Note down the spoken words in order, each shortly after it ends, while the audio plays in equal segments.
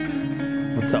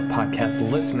What's up, podcast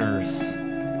listeners?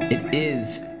 It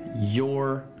is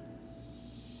your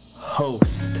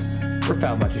host,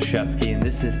 Rafal Matuszewski, and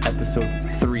this is episode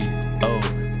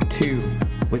 302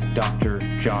 with Dr.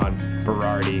 John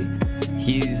Berardi.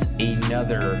 He's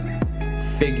another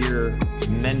figure,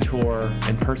 mentor,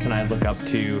 and person I look up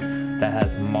to that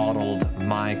has modeled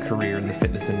my career in the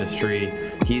fitness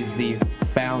industry. He's the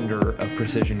founder of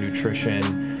Precision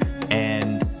Nutrition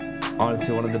and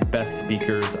honestly one of the best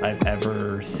speakers I've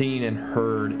ever seen and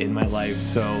heard in my life.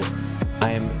 So I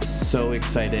am so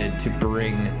excited to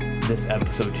bring this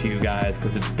episode to you guys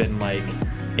because it's been like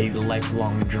a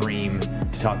lifelong dream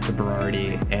to talk to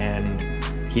Berardi, and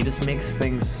he just makes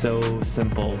things so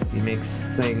simple. He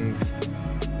makes things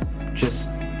just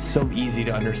so easy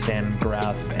to understand and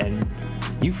grasp, and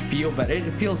you feel better.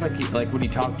 It feels like when you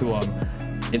talk to him,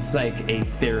 it's like a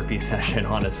therapy session,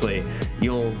 honestly.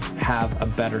 You'll have a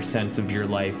better sense of your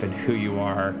life and who you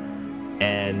are,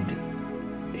 and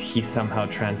he somehow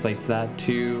translates that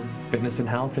to fitness and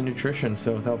health and nutrition.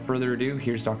 So without further ado,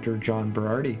 here's Dr. John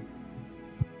Berardi.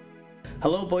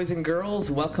 Hello, boys and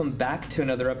girls. Welcome back to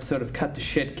another episode of Cut the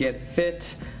Shit, Get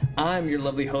Fit. I'm your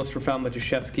lovely host, Rafal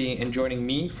Matuszewski, and joining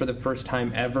me for the first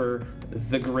time ever,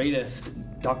 the greatest,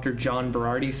 Dr. John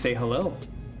Berardi. Say hello.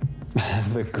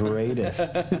 The greatest.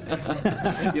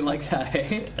 You like that,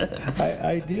 eh?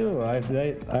 I do.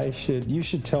 You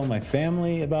should tell my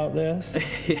family about this.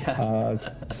 Yeah.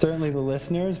 Certainly the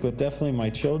listeners, but definitely my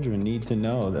children need to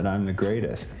know that I'm the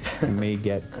greatest and may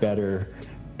get better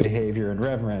behavior and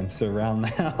reverence around the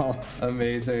house.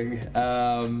 Amazing.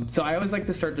 So I always like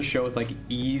to start the show with like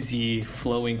easy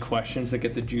flowing questions that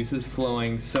get the juices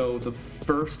flowing. So the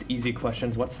first easy question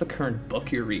is, what's the current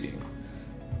book you're reading?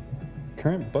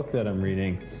 Current book that I'm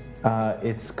reading,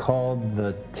 it's called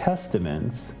The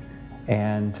Testaments,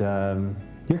 and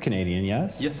you're Canadian,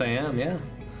 yes? Yes, I am, yeah.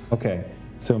 Okay,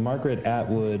 so Margaret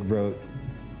Atwood wrote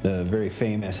the very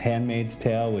famous Handmaid's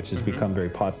Tale, which has become very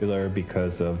popular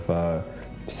because of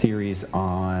series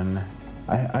on,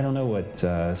 I don't know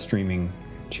what streaming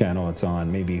channel it's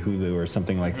on, maybe Hulu or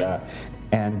something like that.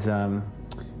 And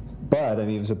but I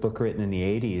mean, it was a book written in the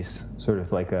 80s, sort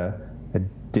of like a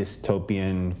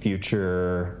dystopian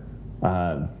future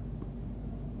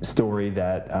story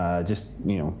that just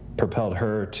propelled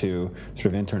her to sort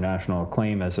of international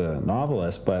acclaim as a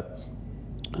novelist. But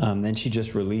then she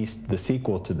just released the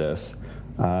sequel to this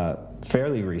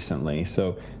fairly recently,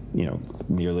 so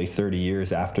nearly 30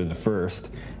 years after the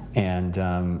first,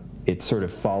 and it sort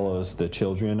of follows the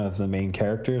children of the main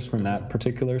characters from that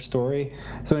particular story.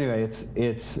 So anyway,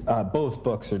 it's both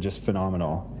books are just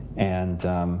phenomenal, and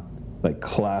like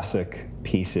classic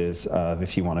pieces of,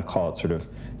 if you want to call it, sort of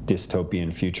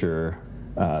dystopian future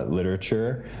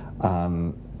literature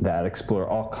that explore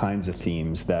all kinds of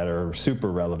themes that are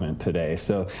super relevant today.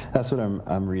 So that's what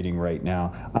I'm reading right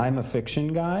now. I'm a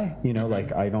fiction guy,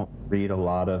 like I don't read a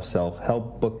lot of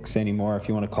self-help books anymore, if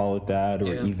you want to call it that,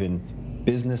 or even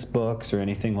business books or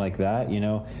anything like that.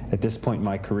 At this point in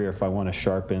my career, if I want to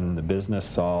sharpen the business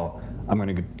saw, I'm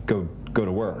going to go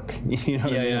to work. I'm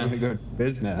going to go to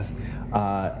business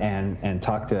and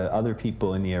talk to other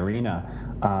people in the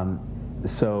arena.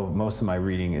 So most of my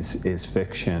reading is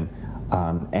fiction.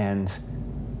 And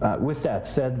with that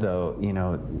said, though,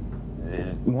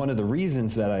 one of the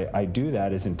reasons that I do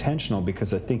that is intentional,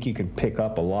 because I think you can pick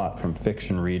up a lot from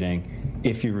fiction reading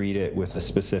if you read it with a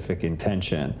specific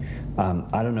intention.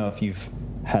 I don't know if you've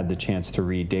had the chance to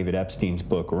read David Epstein's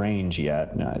book Range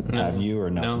yet. Have you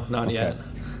or no? No, not yet.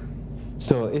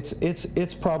 So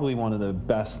it's probably one of the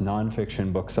best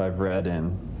nonfiction books I've read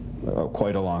in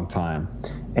quite a long time.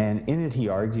 And in it, he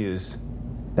argues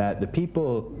that the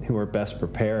people who are best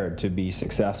prepared to be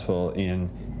successful in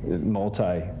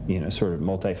sort of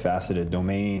multifaceted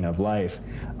domain of life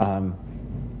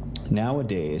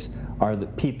nowadays are the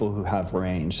people who have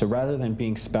range. So rather than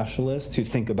being specialists who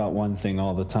think about one thing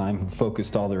all the time, who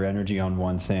focused all their energy on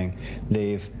one thing,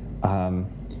 they've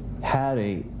had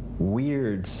a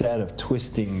weird set of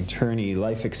twisting, turny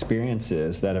life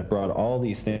experiences that have brought all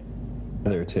these things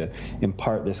together to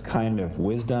impart this kind of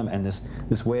wisdom and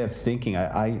this way of thinking.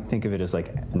 I think of it as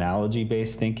like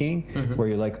analogy-based thinking, where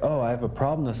you're like, oh, I have a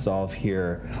problem to solve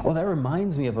here. Oh, that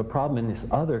reminds me of a problem in this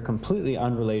other completely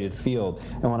unrelated field.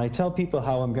 And when I tell people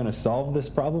how I'm going to solve this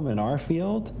problem in our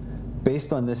field,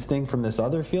 based on this thing from this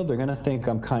other field, they're going to think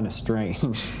I'm kind of strange,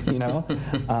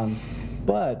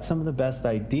 But some of the best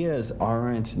ideas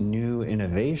aren't new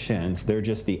innovations. They're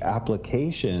just the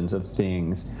applications of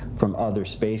things from other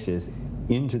spaces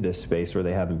into this space where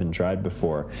they haven't been tried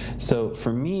before. So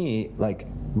for me, like,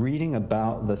 reading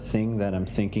about the thing that I'm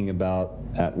thinking about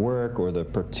at work or the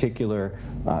particular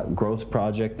growth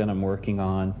project that I'm working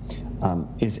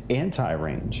on is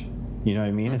anti-range. You know what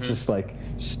I mean? Mm-hmm. It's just like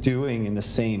stewing in the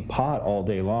same pot all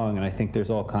day long. And I think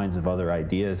there's all kinds of other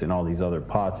ideas in all these other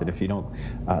pots that if you don't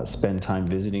spend time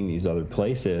visiting these other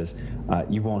places,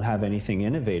 you won't have anything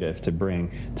innovative to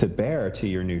bring to bear to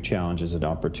your new challenges and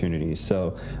opportunities.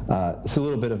 So it's a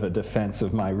little bit of a defense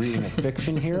of my reading of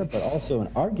fiction here, but also an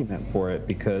argument for it,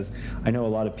 because I know a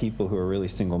lot of people who are really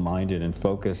single-minded and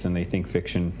focused, and they think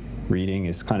fiction reading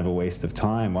is kind of a waste of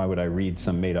time. Why would I read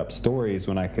some made-up stories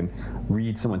when I can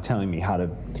read someone telling me how to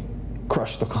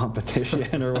crush the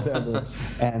competition or whatever?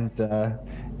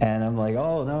 And I'm like,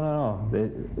 oh, no.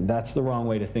 That's the wrong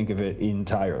way to think of it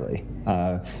entirely.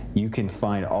 You can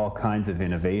find all kinds of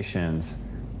innovations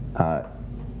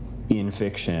in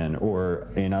fiction or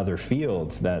in other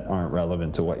fields that aren't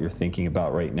relevant to what you're thinking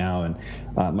about right now. And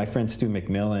my friend Stu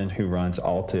McMillan, who runs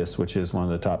Altus, which is one of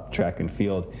the top track and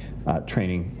field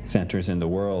training centers in the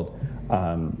world,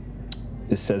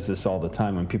 says this all the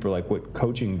time. When people are like, what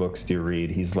coaching books do you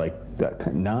read? He's like,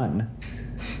 none.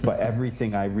 But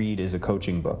everything I read is a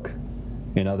coaching book.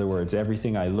 In other words,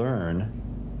 everything I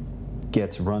learn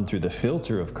gets run through the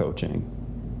filter of coaching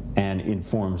and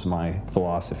informs my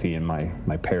philosophy and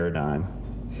my paradigm.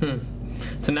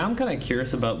 So now I'm kind of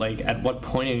curious about, like, at what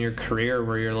point in your career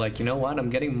where you're like, you know what, I'm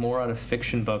getting more out of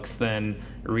fiction books than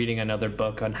reading another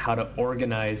book on how to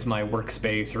organize my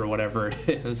workspace or whatever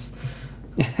it is.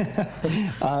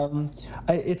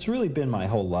 It's really been my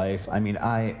whole life. I mean,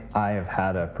 I have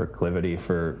had a proclivity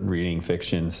for reading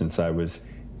fiction since I was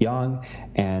young,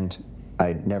 and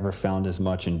I never found as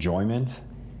much enjoyment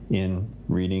in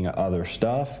reading other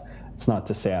stuff. It's not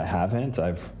to say I haven't.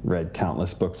 I've read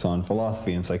countless books on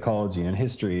philosophy and psychology and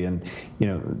history and,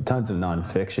 tons of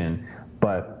nonfiction.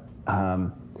 But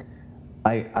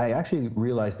I actually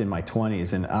realized in my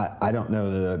 20s, and I don't know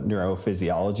the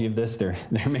neurophysiology of this. There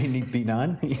may be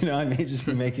none. I may just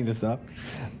be making this up.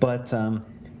 But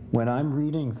when I'm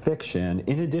reading fiction,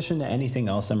 in addition to anything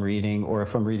else I'm reading, or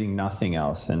if I'm reading nothing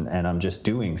else and I'm just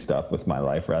doing stuff with my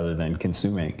life rather than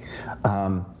consuming,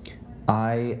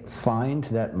 I find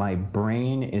that my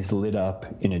brain is lit up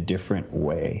in a different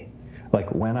way.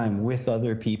 Like when I'm with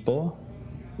other people,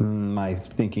 my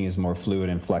thinking is more fluid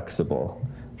and flexible.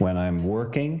 When I'm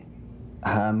working,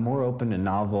 I'm more open to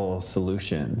novel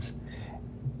solutions.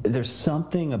 There's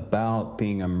something about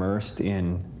being immersed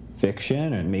in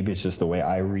fiction, and maybe it's just the way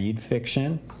I read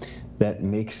fiction, that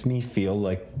makes me feel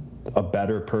like a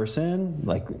better person,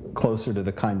 like closer to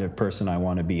the kind of person I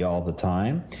want to be all the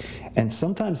time. And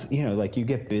sometimes, like you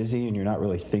get busy and you're not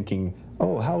really thinking,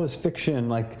 oh, how is fiction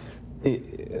like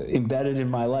embedded in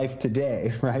my life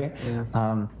today, right?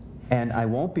 Yeah. And I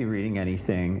won't be reading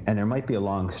anything, and there might be a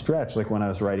long stretch. Like when I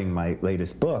was writing my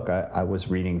latest book, I was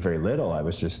reading very little. I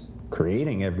was just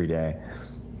creating every day.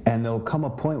 And there'll come a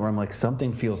point where I'm like,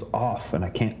 something feels off, and I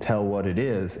can't tell what it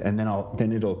is. And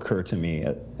then it'll occur to me,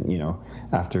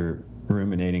 after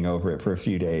ruminating over it for a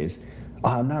few days,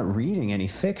 I'm not reading any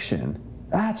fiction.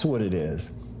 That's what it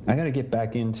is. I got to get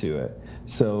back into it.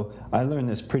 So I learned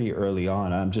this pretty early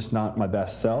on. I'm just not my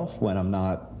best self when I'm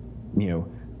not,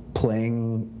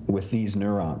 playing with these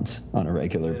neurons on a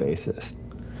regular basis.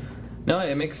 No,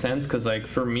 it makes sense, because like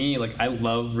for me, like I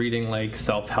love reading like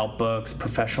self-help books,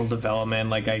 professional development.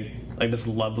 Like I just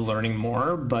love learning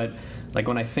more. But like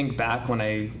when I think back when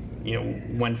I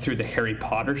went through the Harry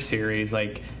Potter series,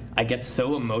 like I get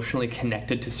so emotionally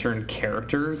connected to certain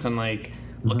characters, and like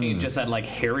looking just at like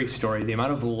Harry's story, the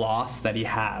amount of loss that he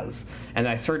has. And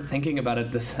I started thinking about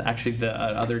it the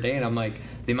other day, and I'm like,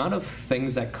 the amount of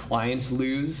things that clients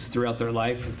lose throughout their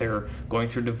life, if they're going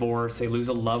through divorce, they lose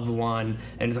a loved one,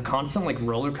 and it's a constant like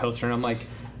roller coaster. And I'm like,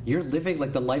 you're living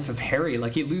like the life of Harry.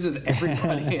 Like he loses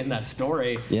everybody in that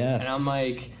story. Yes. And I'm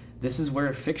like, this is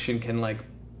where fiction can like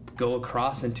go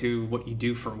across into what you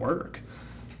do for work.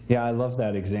 Yeah, I love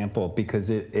that example, because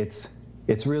it's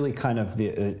really kind of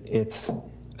it's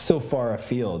so far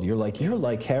afield. You're like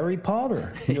Harry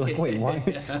Potter. You're like, wait, why?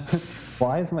 Yeah.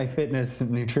 Why is my fitness and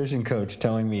nutrition coach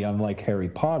telling me I'm like Harry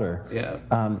Potter?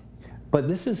 Yeah. But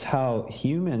this is how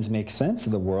humans make sense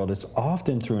of the world. It's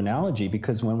often through analogy,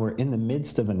 because when we're in the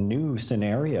midst of a new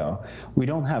scenario, we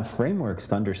don't have frameworks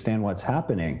to understand what's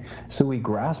happening. So we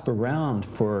grasp around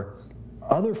for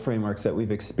other frameworks that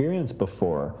we've experienced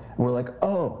before. And we're like,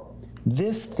 oh,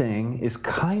 this thing is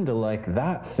kind of like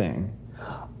that thing.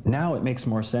 Now it makes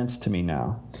more sense to me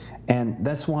now. And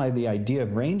that's why the idea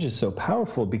of range is so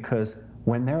powerful, because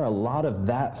when there are a lot of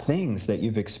that things that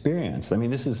you've experienced, I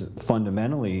mean, this is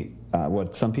fundamentally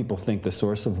what some people think the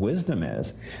source of wisdom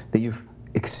is, that you've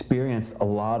experienced a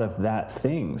lot of that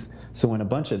things. So when a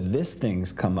bunch of this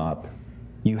things come up,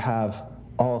 you have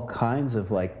all kinds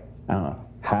of, like, I don't know,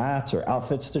 hats or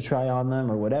outfits to try on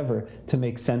them or whatever to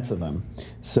make sense of them.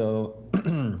 So,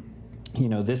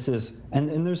 this is,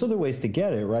 and there's other ways to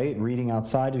get it, right? Reading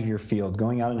outside of your field,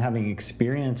 going out and having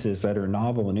experiences that are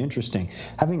novel and interesting,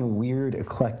 having a weird,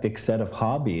 eclectic set of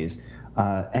hobbies,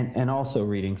 and also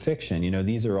reading fiction.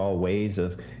 These are all ways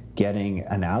of getting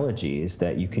analogies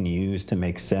that you can use to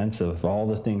make sense of all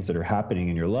the things that are happening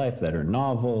in your life that are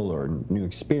novel or new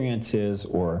experiences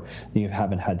or you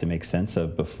haven't had to make sense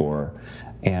of before.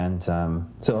 And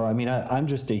so, I'm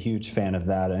just a huge fan of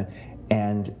that.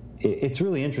 And it's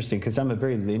really interesting because I'm a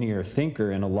very linear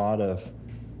thinker in a lot of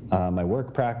my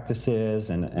work practices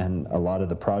and a lot of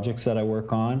the projects that I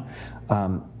work on.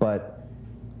 But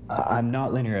I'm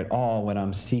not linear at all when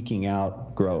I'm seeking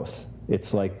out growth.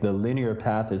 It's like the linear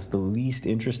path is the least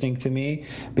interesting to me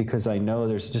because I know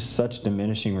there's just such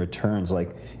diminishing returns.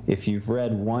 Like if you've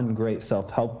read one great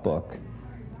self-help book,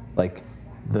 like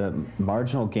the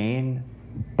marginal gain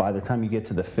by the time you get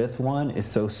to the fifth one is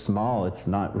so small, it's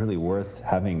not really worth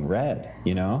having read,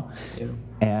 Yeah.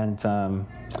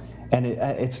 And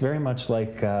it's very much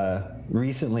like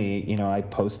recently, I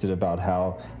posted about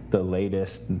how the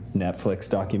latest Netflix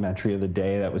documentary of the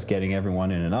day that was getting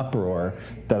everyone in an uproar,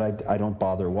 that I don't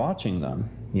bother watching them.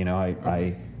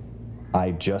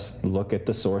 I just look at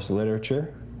the source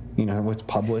literature, what's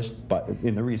published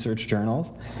in the research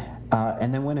journals.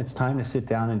 And then when it's time to sit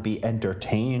down and be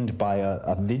entertained by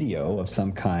a video of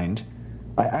some kind,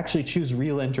 I actually choose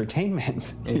real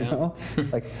entertainment,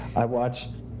 Like I watch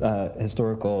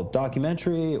historical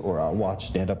documentary or I'll watch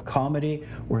stand-up comedy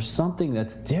or something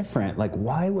that's different. Like,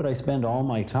 why would I spend all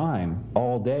my time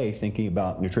all day thinking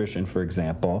about nutrition, for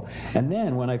example, and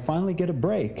then when I finally get a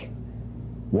break,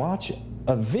 watch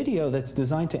a video that's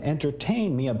designed to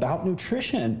entertain me about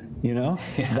nutrition?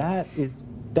 Yeah.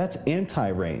 That's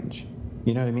anti-range.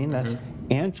 You know what I mean? That's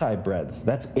anti-breadth.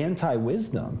 That's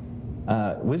anti-wisdom.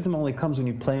 Wisdom only comes when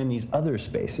you play in these other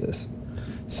spaces.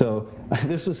 So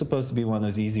this was supposed to be one of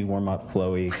those easy warm-up,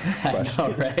 flowy questions. I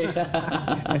know, right?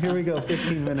 And here we go,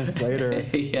 15 minutes later,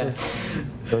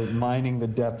 mining the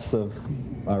depths of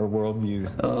our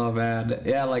worldviews. Oh, man.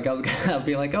 Yeah, like I was going to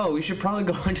be like, we should probably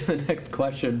go into the next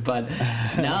question. But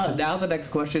now the next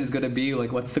question is going to be,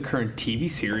 like, what's the current TV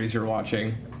series you're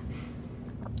watching?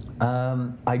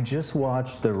 I just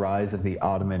watched The Rise of the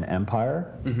Ottoman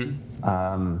Empire,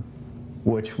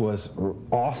 which was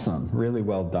awesome, really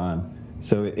well done.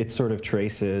 So it sort of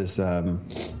traces, how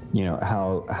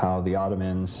the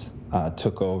Ottomans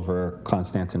took over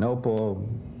Constantinople,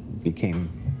 became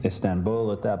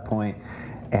Istanbul at that point,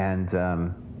 and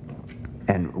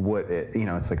what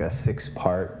it's like a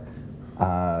 6-part,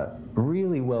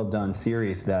 really well done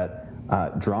series that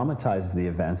dramatizes the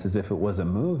events as if it was a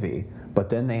movie, but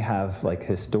then they have like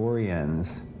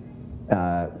historians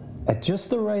at just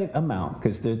the right amount,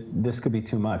 because this could be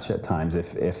too much at times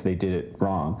if they did it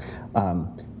wrong,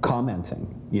 commenting,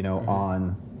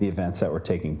 on the events that were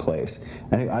taking place.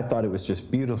 And I thought it was just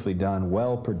beautifully done,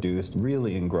 well produced,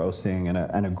 really engrossing,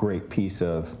 and a great piece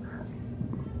of,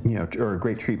 or a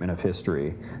great treatment of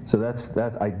history. So that's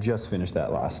I just finished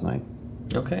that last night.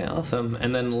 Okay, awesome.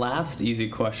 And then last easy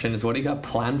question is, what do you got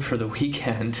planned for the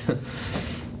weekend?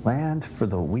 Planned for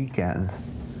the weekend?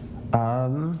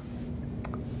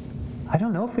 I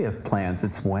don't know if we have plans.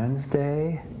 It's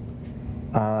Wednesday.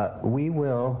 We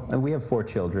have 4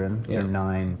 children. They're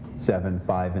 9, 7,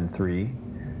 5, and 3.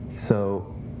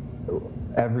 So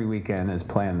every weekend is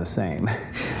planned the same.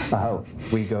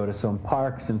 We go to some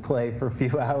parks and play for a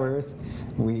few hours.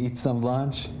 We eat some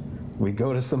lunch. We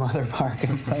go to some other park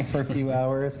and play for a few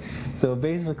hours. So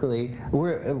basically,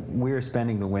 we're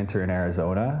spending the winter in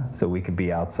Arizona, so we could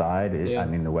be outside. I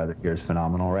mean, the weather here is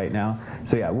phenomenal right now.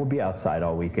 So yeah, we'll be outside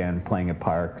all weekend playing at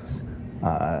parks.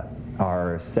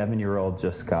 Our 7-year-old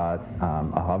just got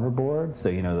a hoverboard, so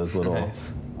those little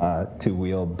nice.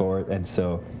 2-wheel board, and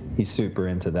so he's super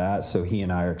into that. So he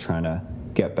and I are trying to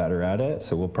get better at it.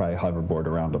 So we'll probably hoverboard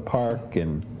around a park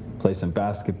and play some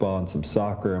basketball and some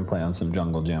soccer and play on some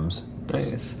jungle gyms.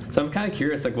 Nice. So I'm kind of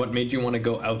curious, like, what made you want to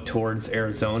go out towards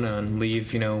Arizona and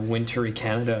leave, wintry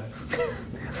Canada?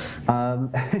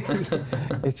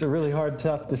 It's a really hard,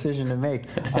 tough decision to make.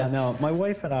 No, my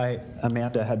wife and I,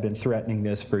 Amanda, had been threatening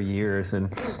this for years,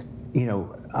 and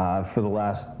for the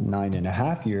last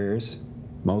 9.5 years,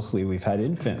 mostly we've had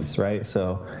infants, right?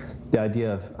 So the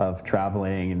idea of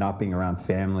traveling and not being around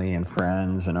family and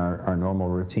friends and our normal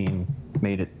routine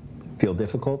made it feel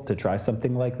difficult to try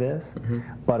something like this.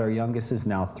 But our youngest is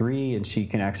now 3, and she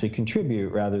can actually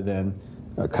contribute rather than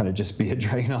kind of just be a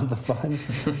drain on the fun.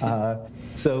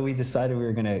 So we decided we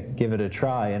were going to give it a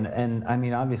try. And I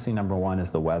mean, obviously, number one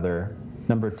is the weather.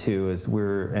 Number two is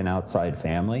we're an outside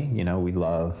family. You know, we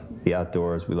love the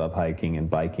outdoors. We love hiking and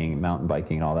biking, mountain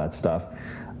biking, and all that stuff.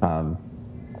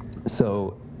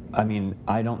 So, I mean,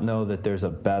 I don't know that there's a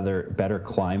better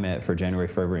climate for January,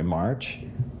 February, March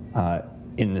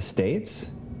in the States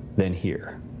than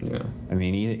here. Yeah. I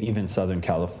mean, even Southern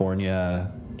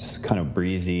California, it's kind of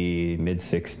breezy,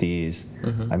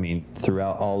 mid-60s. I mean,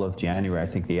 throughout all of January, I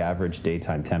think the average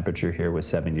daytime temperature here was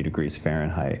 70 degrees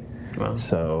Fahrenheit. Wow.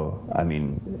 So, I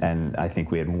mean, and I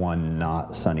think we had one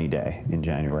not sunny day in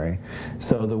January.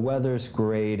 So the weather's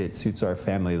great. It suits our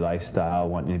family lifestyle,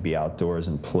 wanting to be outdoors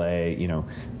and play. You know,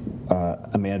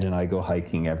 Amanda and I go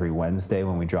hiking every Wednesday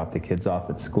when we drop the kids off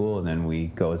at school, and then we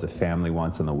go as a family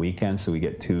once on the weekend. So we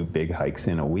get 2 big hikes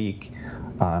in a week.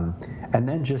 And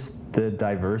then just the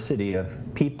diversity of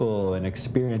people and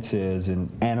experiences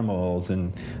and animals.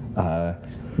 And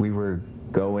we were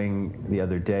going the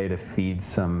other day to feed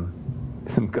some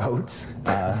goats,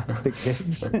 the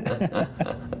kids.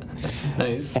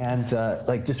 Nice. And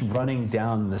like just running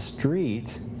down the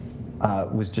street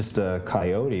was just a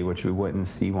coyote, which we wouldn't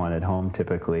see one at home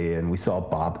typically. And we saw a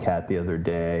bobcat the other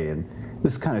day, and it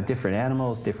was kind of different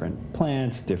animals, different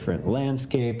plants, different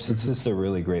landscapes. It's just a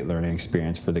really great learning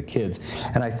experience for the kids.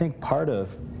 And I think part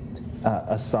of,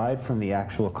 aside from the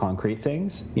actual concrete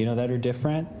things, you know, that are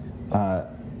different,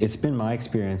 it's been my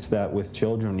experience that with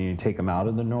children, when you take them out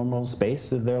of the normal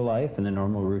space of their life and the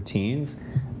normal routines,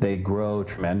 they grow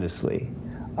tremendously.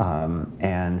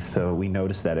 And so we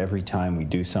notice that every time we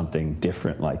do something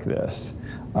different like this,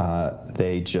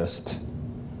 they just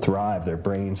thrive. Their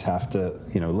brains have to,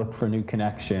 you know, look for new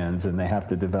connections, and they have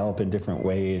to develop in different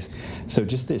ways. So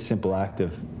just the simple act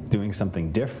of doing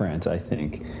something different, I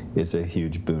think, is a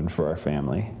huge boon for our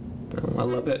family. I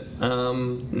love it.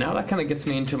 Now that kind of gets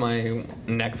me into my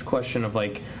next question of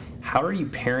like, how are you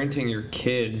parenting your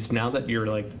kids now that you're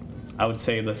like, I would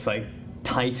say this like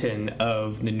titan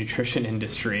of the nutrition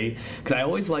industry? Because I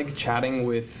always like chatting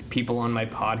with people on my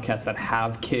podcast that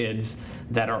have kids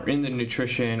that are in the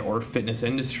nutrition or fitness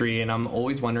industry, and I'm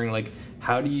always wondering like,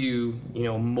 how do you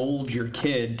mold your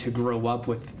kid to grow up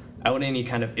without any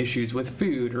kind of issues with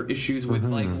food or issues with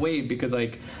like weight? Because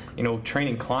like, you know,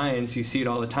 training clients, you see it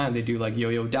all the time. They do like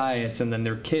yo-yo diets, and then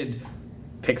their kid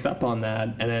picks up on that.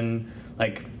 And then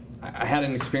like, I had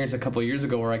an experience a couple of years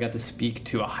ago where I got to speak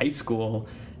to a high school,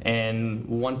 and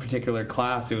one particular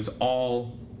class, it was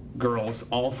all girls,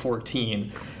 all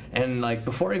 14. And like,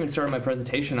 before I even started my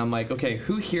presentation, I'm like, okay,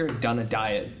 who here has done a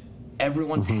diet?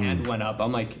 Everyone's hand went up.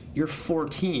 I'm like, you're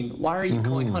 14. Why are you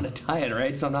going on a diet,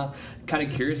 right? So I'm not kind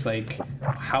of curious, like,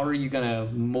 how are you going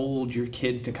to mold your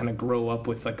kids to kind of grow up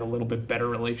with like a little bit better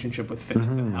relationship with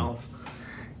fitness and health?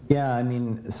 Yeah, I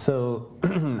mean, so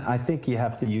I think you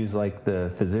have to use like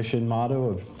the physician motto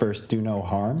of first do no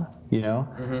harm, you know,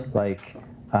 like,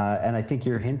 and I think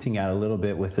you're hinting at a little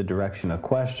bit with the direction of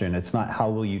question. It's not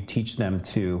how will you teach them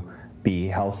to be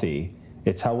healthy.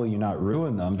 It's how will you not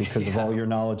ruin them because of all your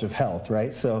knowledge of health,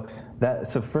 right? So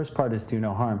first part is do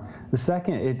no harm. The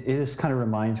second, it just kind of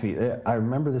reminds me, I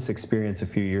remember this experience a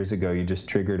few years ago. You just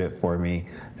triggered it for me.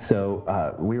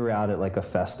 So we were out at like a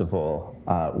festival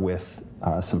with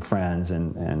some friends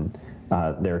and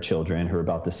their children who are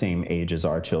about the same age as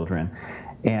our children.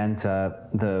 And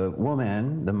the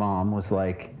woman, the mom, was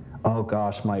like, oh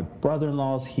gosh, my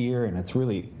brother-in-law's here, and it's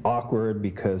really awkward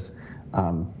because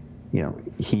you know,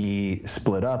 he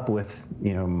split up with,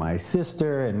 you know, my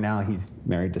sister, and now he's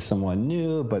married to someone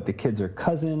new, but the kids are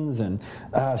cousins. And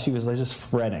she was like just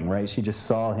fretting, right? She just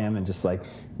saw him, and just like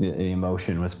the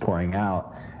emotion was pouring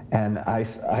out. And I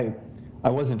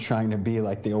wasn't trying to be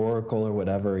like the oracle or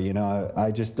whatever, you know.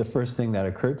 I just, the first thing that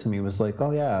occurred to me was like,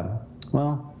 oh yeah,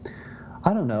 well,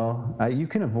 I don't know. You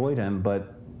can avoid him,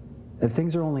 but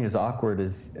things are only as awkward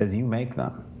as you make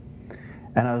them.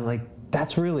 And I was like,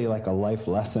 that's really like a life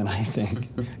lesson, I think.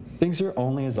 Things are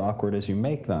only as awkward as you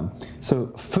make them. So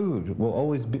food will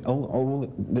always be,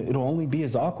 it'll only be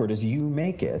as awkward as you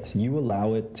make it. You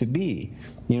allow it to be.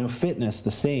 You know, fitness,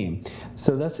 the same.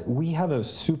 So we have a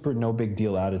super no big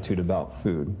deal attitude about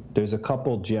food. There's a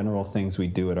couple general things we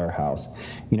do at our house.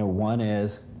 You know, one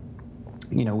is,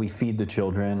 you know, we feed the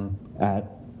children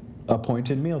at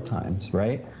appointed meal times,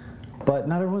 right? But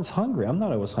not everyone's hungry. I'm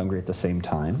not always hungry at the same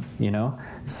time, you know?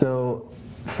 So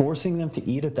forcing them to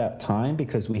eat at that time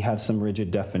because we have some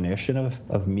rigid definition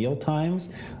of meal times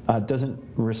doesn't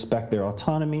respect their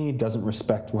autonomy, doesn't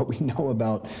respect what we know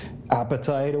about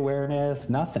appetite awareness,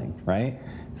 nothing, right?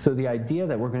 So the idea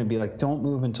that we're going to be like, don't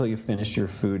move until you finish your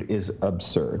food is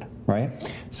absurd,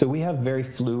 right? So we have very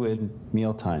fluid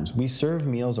meal times. We serve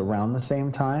meals around the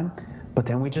same time, but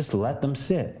then we just let them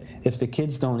sit. If the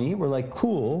kids don't eat, we're like,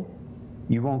 cool,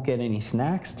 you won't get any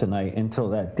snacks tonight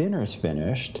until that dinner's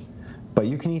finished. But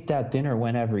you can eat that dinner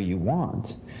whenever you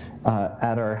want.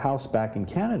 At our house back in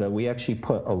Canada, we actually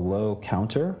put a low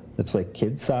counter that's like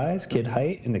kid size, kid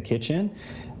height in the kitchen.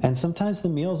 And sometimes the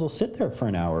meals will sit there for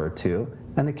an hour or two,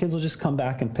 and the kids will just come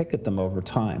back and pick at them over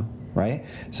time, right?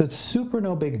 So it's super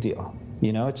no big deal.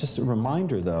 You know, it's just a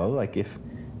reminder, though, like if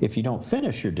you don't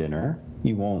finish your dinner,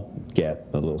 you won't get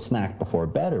a little snack before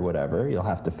bed or whatever. You'll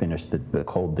have to finish the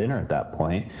cold dinner at that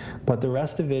point. But the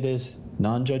rest of it is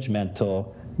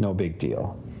non-judgmental, no big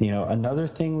deal. You know, another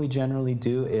thing we generally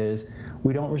do is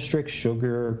we don't restrict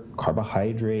sugar,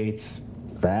 carbohydrates,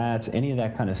 fats, any of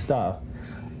that kind of stuff.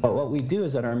 But what we do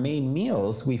is at our main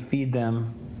meals, we feed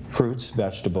them fruits,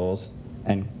 vegetables,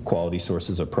 and quality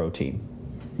sources of protein,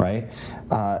 right?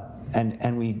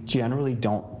 And we generally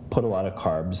don't put a lot of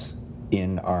carbs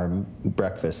in our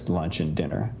breakfast, lunch, and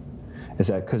dinner. Is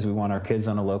that because we want our kids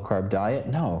on a low-carb diet?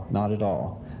 No, not at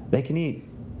all. They can eat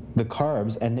the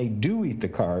carbs, and they do eat the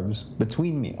carbs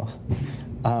between meals.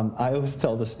 I always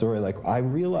tell the story, like, I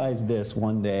realized this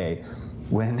one day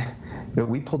when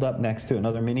we pulled up next to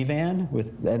another minivan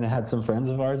and it had some friends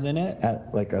of ours in it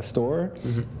at like a store.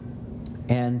 Mm-hmm.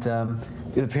 And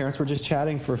the parents were just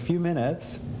chatting for a few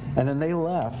minutes, and then they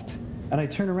left. And I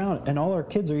turn around, and all our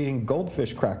kids are eating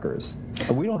goldfish crackers.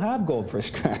 And we don't have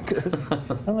goldfish crackers.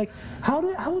 I'm like,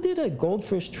 how did a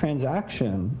goldfish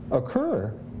transaction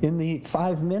occur in the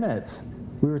 5 minutes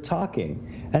we were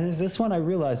talking? And it's this one I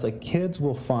realized, like, kids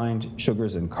will find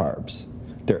sugars and carbs.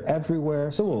 They're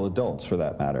everywhere. So will adults, for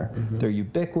that matter. Mm-hmm. They're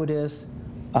ubiquitous.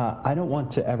 I don't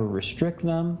want to ever restrict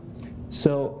them.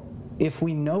 So if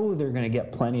we know they're going to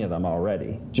get plenty of them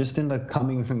already, just in the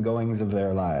comings and goings of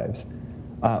their lives,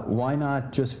 why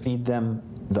not just feed them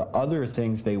the other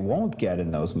things they won't get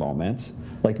in those moments?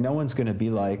 Like, no one's going to be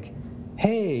like,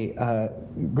 hey,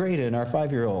 Graydon, our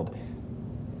 5-year-old,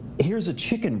 here's a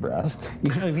chicken breast. You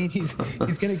know what I mean? He's going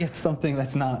to get something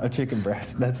that's not a chicken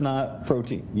breast. That's not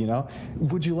protein, you know?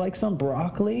 Would you like some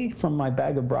broccoli from my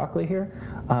bag of broccoli here?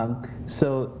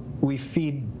 So we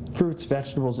feed fruits,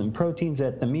 vegetables, and proteins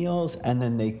at the meals, and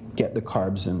then they get the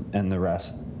carbs and the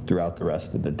rest throughout the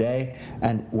rest of the day.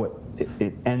 And what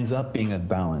it ends up being a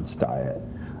balanced diet.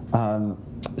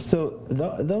 So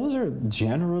those are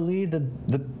generally the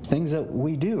things that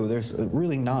we do. There's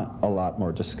really not a lot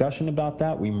more discussion about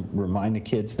that. We remind the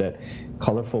kids that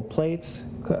colorful plates,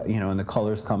 you know, and the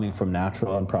colors coming from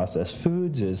natural unprocessed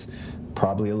foods is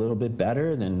probably a little bit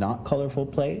better than not colorful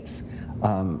plates.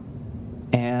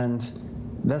 And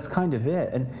that's kind of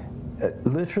it. And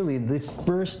literally the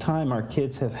first time our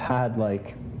kids have had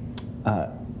like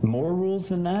more rules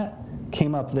than that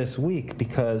came up this week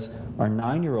because our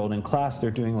 9-year-old in class,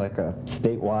 they're doing like a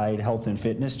statewide health and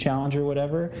fitness challenge or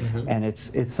whatever. Mm-hmm. And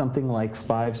it's something like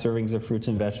 5 servings of fruits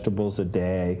and vegetables a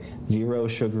day, 0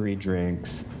 sugary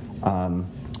drinks,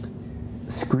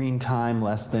 screen time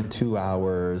less than 2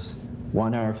 hours,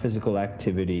 1 hour physical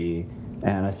activity,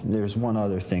 and there's one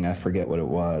other thing, I forget what it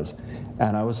was.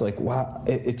 And I was like, wow,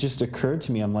 it just occurred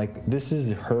to me, I'm like, this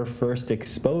is her first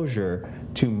exposure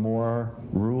to more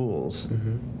rules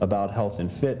mm-hmm. about health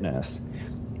and fitness.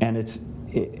 And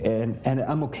and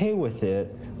I'm okay with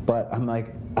it, but I'm like,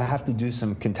 I have to do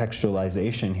some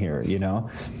contextualization here, you know,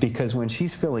 because when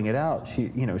she's filling it out,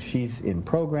 she's in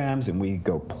programs and we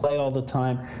go play all the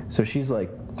time. So she's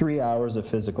like 3 hours of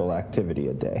physical activity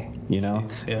a day, you know.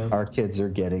 Jeez, yeah. Our kids are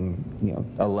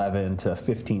getting, 11 to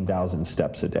 15,000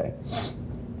 steps a day.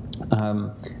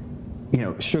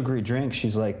 Sugary drinks,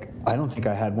 she's like, I don't think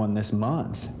I had one this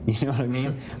month. You know what I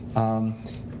mean?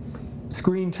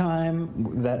 Screen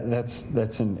time,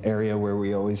 that's an area where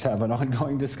we always have an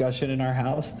ongoing discussion in our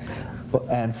house.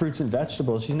 And fruits and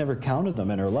vegetables, she's never counted them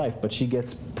in her life, but she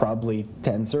gets probably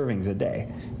 10 servings a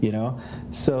day, you know?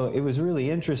 So it was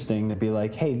really interesting to be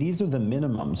like, hey, these are the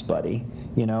minimums, buddy,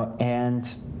 you know? And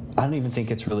I don't even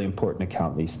think it's really important to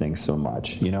count these things so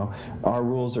much, you know? Our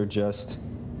rules are just,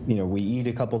 we eat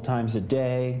a couple times a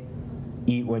day,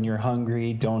 eat when you're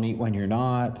hungry, don't eat when you're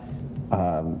not.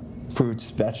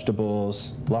 Fruits,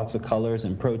 vegetables, lots of colors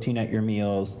and protein at your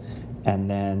meals, and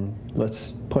then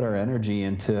let's put our energy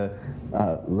into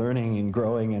learning and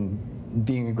growing and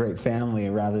being a great family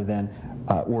rather than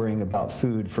worrying about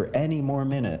food for any more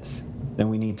minutes then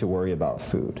we need to worry about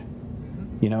food.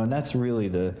 And that's really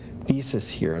the thesis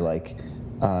here. Like,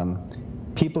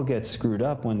 people get screwed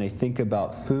up when they think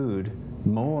about food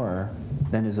more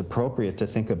than is appropriate to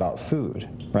think about food,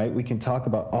 right? We can talk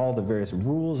about all the various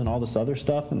rules and all this other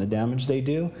stuff and the damage they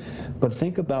do, but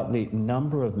think about the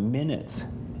number of minutes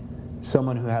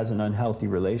someone who has an unhealthy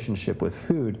relationship with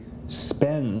food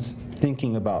spends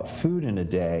thinking about food in a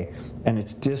day, and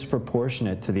it's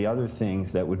disproportionate to the other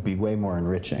things that would be way more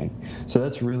enriching. So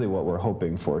that's really what we're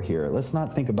hoping for here. Let's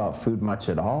not think about food much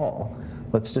at all.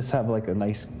 Let's just have like a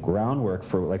nice groundwork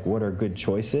for like what are good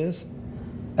choices,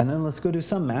 and then let's go do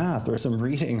some math or some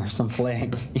reading or some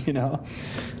playing,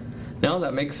 No,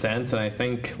 that makes sense, and I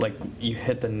think like you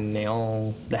hit the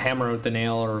hammer with the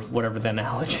nail, or whatever the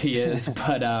analogy is.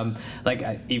 But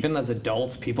even as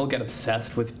adults, people get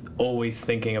obsessed with always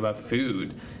thinking about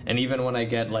food, and even when I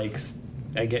get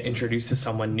introduced to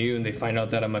someone new and they find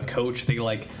out that I'm a coach, they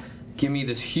like give me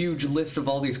this huge list of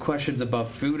all these questions about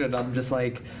food, and I'm just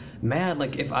like, man,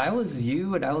 like if I was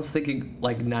you and I was thinking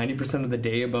like 90% of the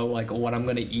day about like what I'm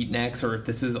gonna eat next, or if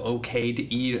this is okay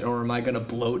to eat, or am I gonna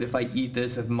bloat if I eat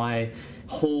this, if my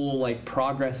whole like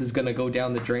progress is gonna go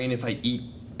down the drain if I eat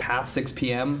past 6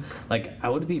 p.m., like I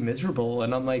would be miserable.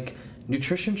 And I'm like,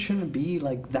 nutrition shouldn't be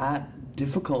like that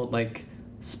difficult. Like,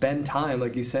 spend time,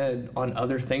 like you said, on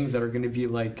other things that are gonna give you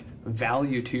like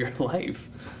value to your life.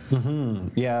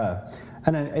 Yeah.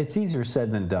 And it's easier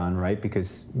said than done, right?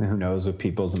 Because who knows what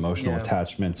people's emotional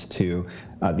attachments to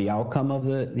the outcome of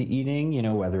the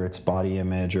eating, whether it's body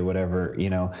image or whatever,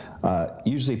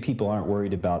 usually people aren't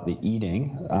worried about the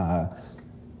eating.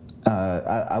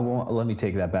 Let me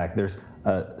take that back. There's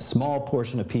a small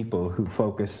portion of people who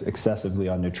focus excessively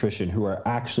on nutrition who are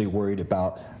actually worried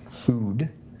about food.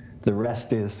 The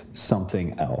rest is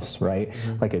something else, right?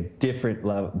 Like a different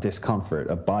level discomfort,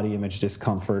 a body image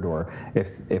discomfort, or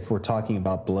if we're talking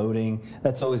about bloating,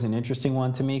 that's always an interesting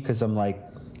one to me, because I'm like,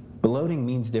 bloating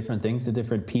means different things to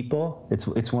different people. It's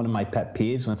one of my pet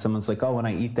peeves when someone's like, oh, when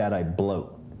I eat that, I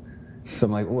bloat. So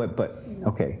I'm like, what? But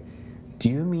okay, do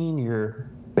you mean your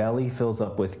belly fills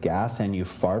up with gas and you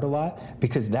fart a lot?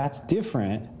 Because that's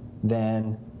different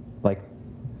than like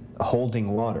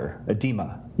holding water,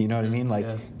 edema. You know what I mean?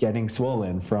 Like getting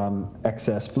swollen from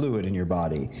excess fluid in your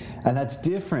body. And that's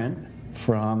different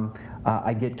from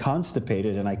I get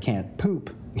constipated and I can't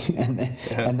poop.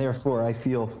 And therefore I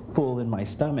feel full in my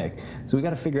stomach. So we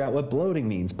got to figure out what bloating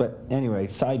means. But anyway,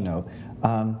 side note.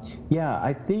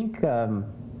 I think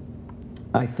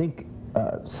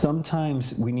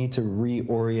sometimes we need to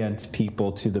reorient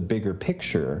people to the bigger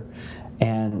picture.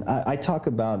 And I talk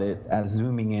about it as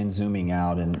zooming in, zooming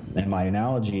out. And my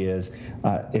analogy is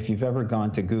if you've ever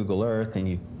gone to Google Earth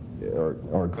and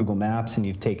or Google Maps and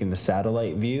you've taken the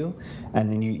satellite view,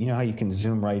 and then you know how you can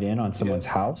zoom right in on someone's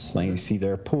house, like you see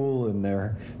their pool and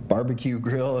their barbecue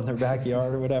grill in their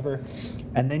backyard or whatever,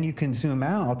 and then you can zoom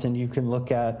out and you can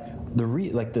look at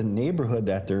the neighborhood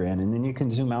that they're in, and then you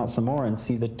can zoom out some more and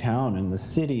see the town and the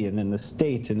city and then the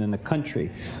state and then the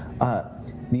country.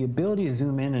 The ability to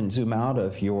zoom in and zoom out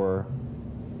of your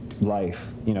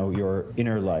life, your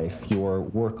inner life, your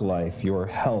work life, your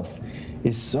health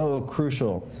is so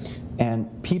crucial.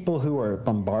 And people who are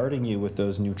bombarding you with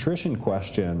those nutrition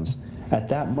questions, at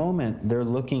that moment, they're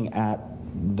looking at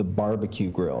the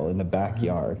barbecue grill in the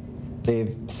backyard.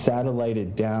 They've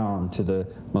satellited down to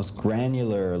the most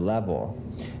granular level.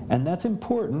 And that's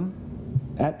important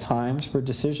at times for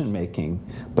decision making.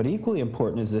 But equally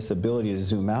important is this ability to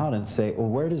zoom out and say, well,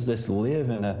 where does this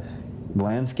live in the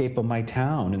landscape of my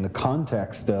town, in the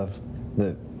context of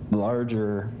the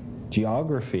larger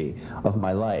geography of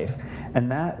my life?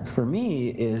 And that, for me,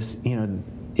 is,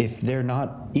 if they're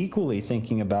not equally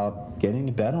thinking about getting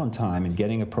to bed on time and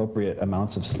getting appropriate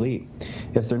amounts of sleep,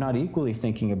 if they're not equally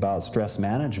thinking about stress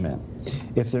management,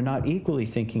 if they're not equally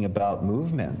thinking about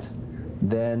movement,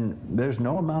 then there's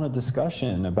no amount of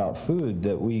discussion about food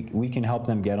that we can help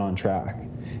them get on track.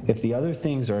 If the other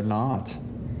things are not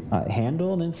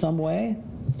handled in some way,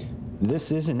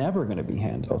 this isn't ever going to be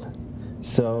handled.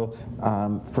 So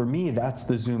for me, that's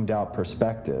the zoomed out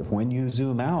perspective. When you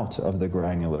zoom out of the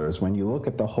granulars, when you look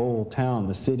at the whole town,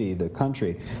 the city, the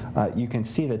country, you can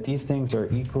see that these things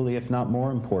are equally, if not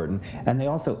more important, and they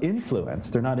also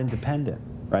influence. They're not independent,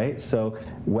 right? So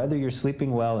whether you're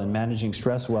sleeping well and managing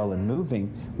stress well and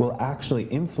moving will actually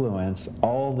influence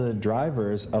all the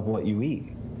drivers of what you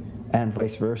eat, and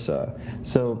vice versa.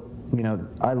 So,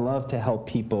 I love to help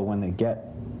people when they get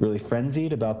really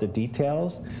frenzied about the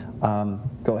details,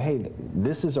 go, hey,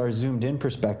 this is our zoomed in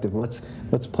perspective.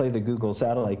 Let's play the Google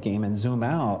satellite game and zoom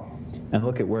out and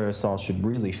look at where us all should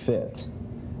really fit.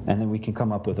 And then we can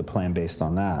come up with a plan based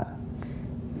on that.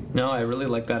 No, I really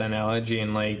like that analogy,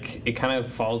 and like it kind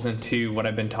of falls into what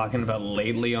I've been talking about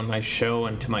lately on my show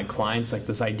and to my clients, like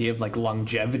this idea of like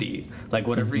longevity. Like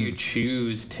whatever you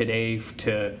choose today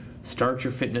to start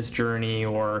your fitness journey,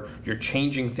 or you're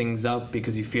changing things up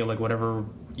because you feel like whatever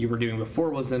you were doing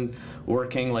before wasn't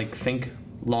working, like think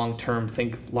long term,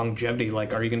 think longevity.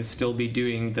 Like, are you going to still be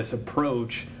doing this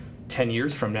approach 10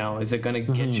 years from now? Is it going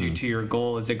to get you to your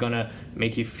goal? Is it going to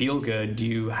make you feel good? Do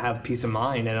you have peace of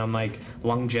mind? And I'm like,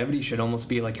 longevity should almost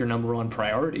be like your number one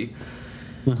priority.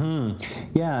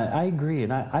 Yeah, I agree.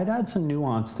 And I'd add some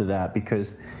nuance to that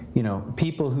because, you know,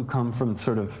 people who come from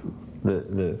sort of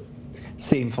the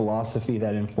same philosophy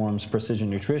that informs precision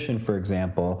nutrition, for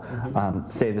example,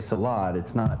 say this a lot.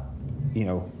 It's not, you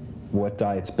know, what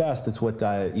diet's best, it's what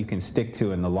diet you can stick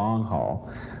to in the long haul.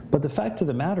 But the fact of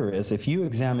the matter is, if you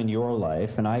examine your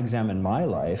life and I examine my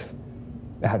life,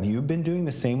 have you been doing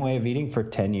the same way of eating for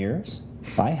 10 years?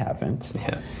 I haven't.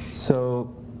 Yeah.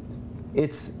 So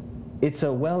it's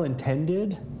a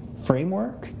well-intended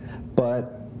framework,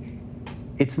 but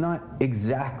it's not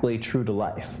exactly true to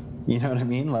life. You know what I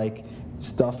mean? Like,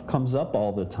 stuff comes up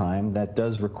all the time that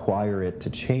does require it to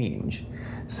change.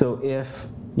 So if,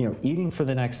 you know, eating for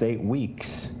the next 8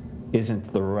 weeks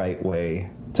isn't the right way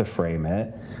to frame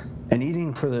it, and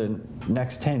eating for the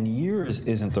next 10 years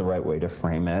isn't the right way to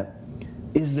frame it,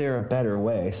 is there a better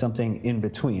way, something in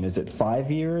between? Is it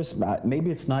 5 years? Maybe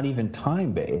it's not even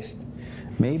time-based.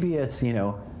 Maybe it's, you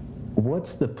know,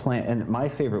 what's the plan? And my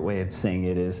favorite way of saying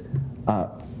it is,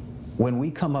 when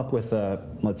we come up with a,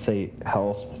 let's say,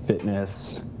 health,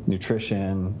 fitness,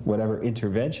 nutrition, whatever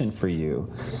intervention for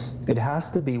you, it has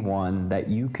to be one that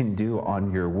you can do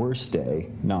on your worst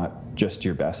day, not just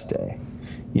your best day.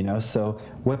 You know, so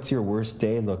what's your worst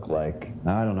day look like?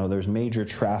 I don't know, there's major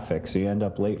traffic, so you end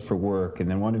up late for work,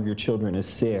 and then one of your children is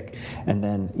sick, and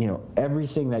then, you know,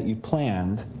 everything that you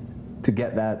planned to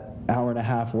get that hour and a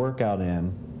half workout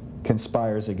in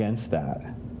conspires against that.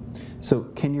 So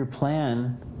can your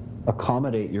plan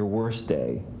accommodate your worst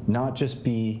day, not just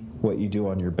be what you do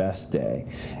on your best day?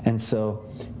 And so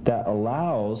that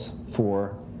allows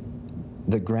for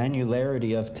the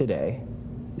granularity of today.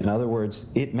 In other words,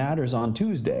 it matters on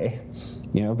Tuesday,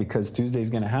 you know, because Tuesday's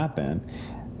going to happen.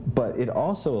 But it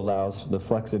also allows the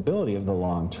flexibility of the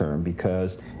long term,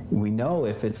 because we know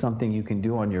if it's something you can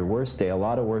do on your worst day, a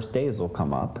lot of worst days will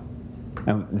come up.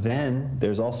 And then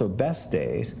there's also best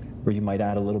days where you might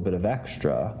add a little bit of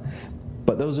extra.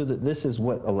 But this is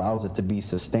what allows it to be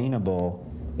sustainable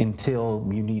until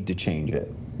you need to change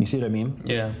it. You see what I mean?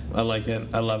 Yeah, I like it.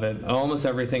 I love it. Almost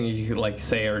everything you like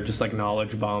say are just like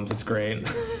knowledge bombs. It's great.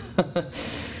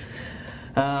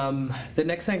 The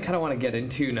next thing I kind of want to get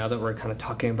into, now that we're kind of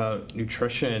talking about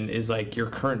nutrition, is like your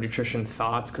current nutrition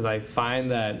thoughts, because I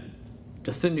find that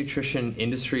just the nutrition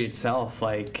industry itself,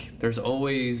 like there's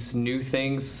always new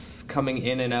things coming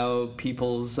in and out.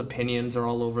 People's opinions are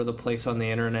all over the place on the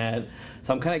internet.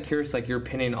 So I'm kind of curious, like your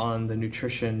opinion on the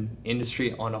nutrition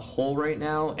industry on a whole right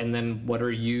now, and then what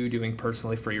are you doing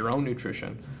personally for your own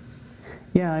nutrition?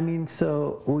 Yeah, I mean,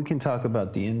 so we can talk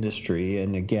about the industry,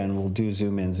 and again, we'll do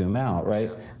zoom in, zoom out,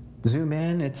 right? Yeah. Zoom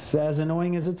in, it's as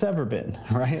annoying as it's ever been,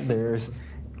 right? There's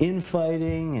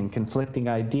infighting and conflicting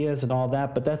ideas and all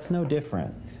that, but that's no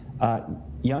different.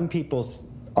 Young people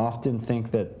often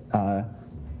think that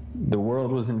the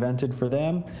world was invented for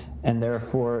them, and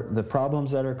therefore the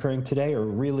problems that are occurring today are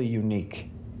really unique.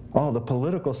 Oh, the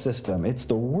political system, it's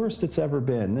the worst it's ever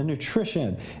been. The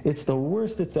nutrition, it's the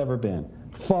worst it's ever been.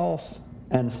 False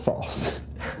and false.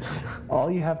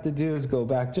 All you have to do is go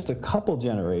back just a couple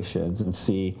generations and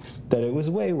see that it was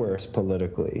way worse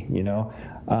politically. You know,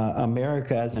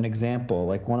 America as an example,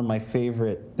 like one of my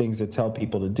favorite things to tell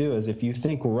people to do is, if you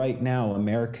think right now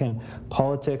American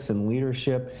politics and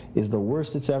leadership is the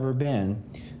worst it's ever been,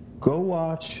 go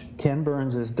watch Ken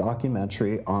Burns'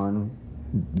 documentary on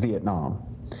Vietnam.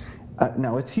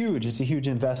 Now, it's huge. It's a huge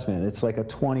investment. It's like a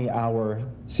 20-hour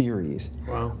series.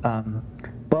 Wow.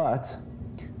 But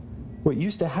what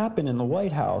used to happen in the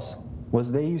White House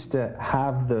was they used to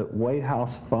have the White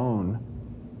House phone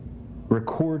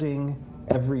recording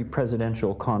every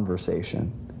presidential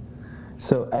conversation.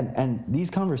 So, and these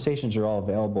conversations are all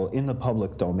available in the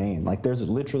public domain. Like, there's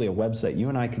literally a website you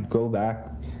and I could go back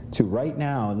to right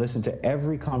now and listen to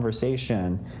every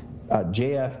conversation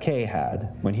JFK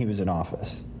had when he was in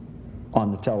office on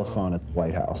the telephone at the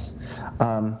White House.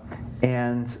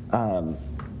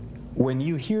 When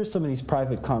you hear some of these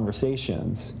private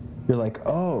conversations, you're like,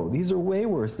 oh, these are way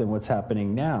worse than what's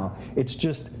happening now. It's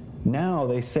just now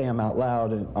they say them out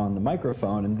loud and on the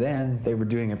microphone, and then they were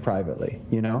doing it privately,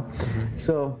 you know? Mm-hmm.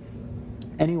 So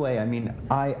anyway, I mean,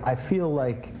 I feel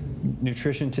like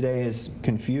nutrition today is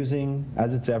confusing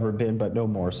as it's ever been, but no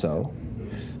more so.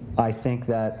 I think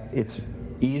that it's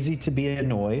easy to be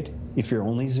annoyed if you're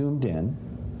only zoomed in.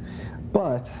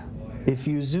 But if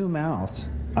you zoom out,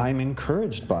 I'm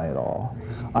encouraged by it all.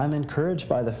 I'm encouraged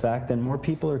by the fact that more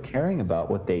people are caring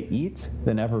about what they eat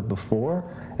than ever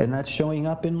before, and that's showing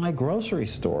up in my grocery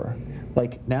store.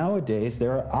 Like nowadays,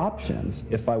 there are options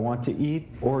if I want to eat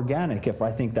organic, if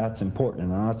I think that's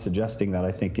important. I'm not suggesting that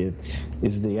I think it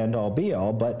is the end-all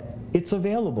be-all, but it's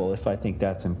available if I think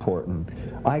that's important.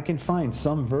 I can find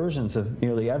some versions of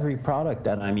nearly every product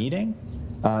that I'm eating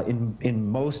in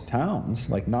most towns,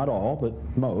 like not all,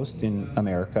 but most in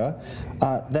America,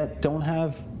 that don't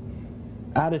have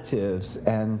additives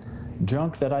and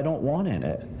junk that I don't want in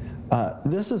it.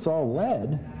 This is all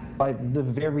led by the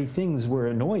very things we're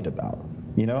annoyed about.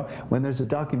 You know, when there's a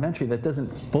documentary that doesn't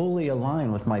fully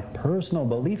align with my personal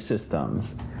belief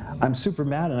systems, I'm super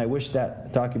mad, and I wish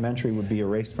that documentary would be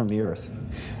erased from the earth.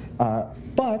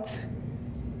 But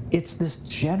it's this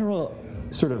general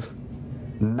sort of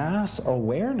mass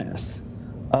awareness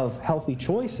of healthy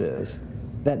choices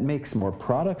that makes more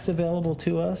products available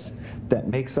to us, that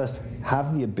makes us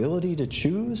have the ability to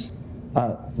choose.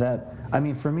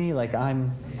 For me, like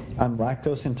I'm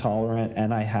lactose intolerant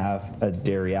and I have a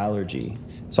dairy allergy,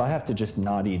 so I have to just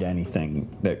not eat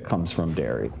anything that comes from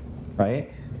dairy,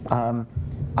 right?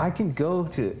 I can go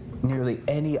to nearly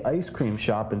any ice cream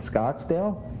shop in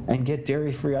Scottsdale and get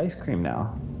dairy-free ice cream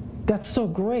now. That's so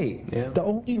great. Yeah. The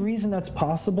only reason that's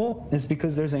possible is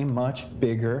because there's a much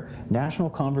bigger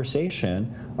national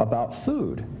conversation about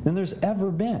food than there's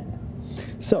ever been.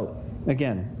 So,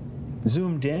 again,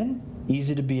 zoomed in,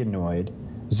 easy to be annoyed.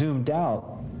 Zoomed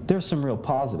out, there's some real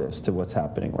positives to what's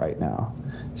happening right now.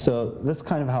 So that's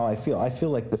kind of how I feel. I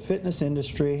feel like the fitness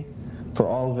industry, for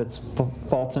all of its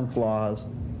faults and flaws,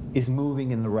 is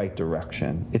moving in the right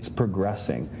direction. It's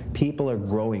progressing. People are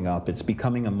growing up. It's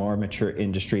becoming a more mature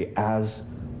industry, as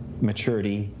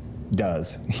maturity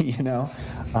does, you know?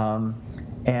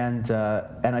 And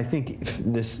I think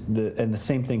the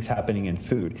same thing's happening in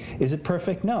food. Is it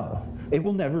perfect? No. It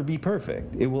will never be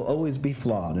perfect. It will always be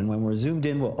flawed. And when we're zoomed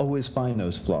in, we'll always find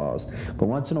those flaws. But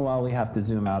once in a while, we have to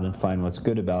zoom out and find what's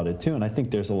good about it, too. And I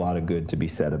think there's a lot of good to be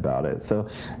said about it. So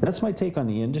that's my take on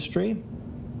the industry.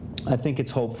 I think it's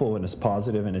hopeful and it's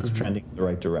positive and it's trending in the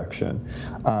right direction.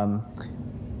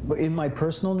 In my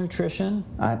personal nutrition,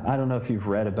 I don't know if you've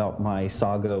read about my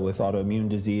saga with autoimmune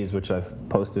disease, which I've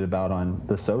posted about on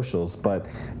the socials, but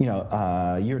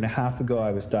a year and a half ago, I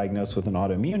was diagnosed with an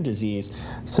autoimmune disease.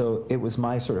 So it was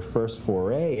my sort of first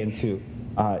foray into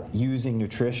using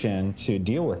nutrition to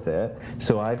deal with it.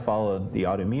 So I followed the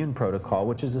autoimmune protocol,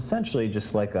 which is essentially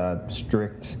just like a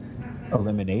strict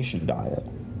elimination diet,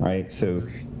 right? So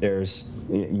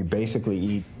you basically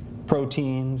eat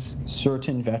proteins,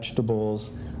 certain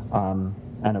vegetables,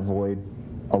 and avoid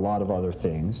a lot of other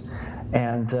things.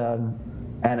 And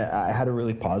I had a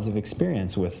really positive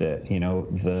experience with it. My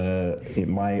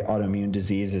autoimmune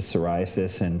disease is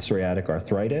psoriasis and psoriatic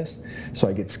arthritis. So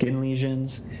I get skin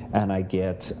lesions and I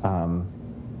get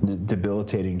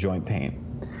debilitating joint pain.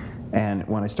 And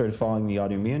when I started following the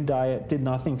autoimmune diet, did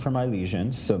nothing for my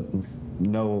lesions, so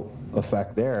no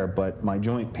effect there, but my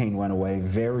joint pain went away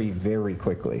very, very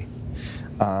quickly.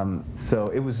 So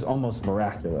it was almost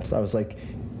miraculous. I was like,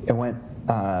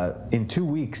 in 2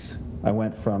 weeks, I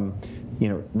went from,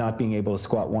 not being able to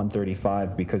squat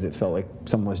 135 because it felt like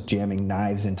someone was jamming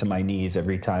knives into my knees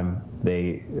every time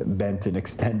they bent and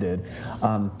extended,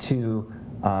 to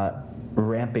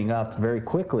ramping up very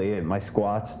quickly at my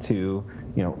squats to,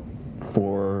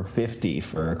 450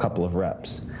 for a couple of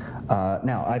reps.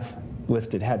 Now, I've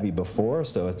lifted heavy before,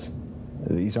 so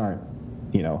these aren't,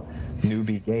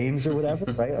 newbie gains or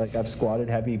whatever, right? Like I've squatted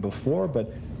heavy before,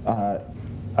 but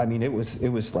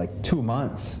it was like 2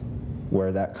 months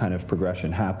where that kind of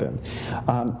progression happened.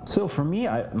 So for me,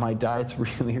 my diet's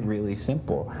really, really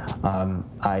simple.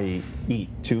 I eat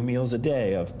 2 meals a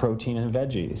day of protein and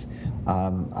veggies.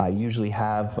 I usually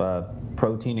have a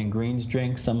protein and greens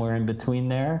drink somewhere in between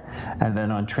there. And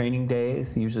then on training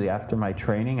days, usually after my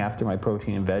training, after my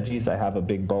protein and veggies, I have a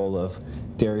big bowl of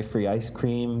dairy-free ice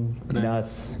cream,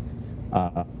 nuts,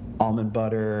 almond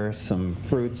butter, some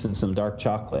fruits, and some dark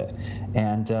chocolate.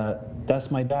 And that's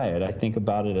my diet. I think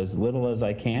about it as little as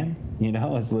I can,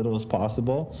 as little as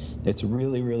possible. It's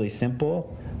really, really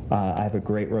simple. I have a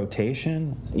great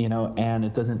rotation, and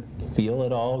it doesn't feel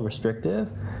at all restrictive.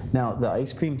 Now, the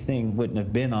ice cream thing wouldn't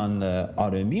have been on the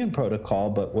autoimmune protocol,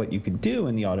 but what you could do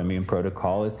in the autoimmune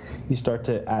protocol is you start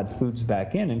to add foods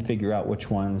back in and figure out which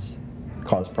ones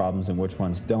cause problems and which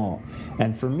ones don't.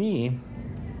 And for me,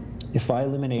 if I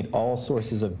eliminate all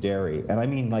sources of dairy, and I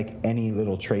mean like any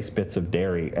little trace bits of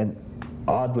dairy, and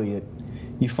oddly,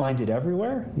 you find it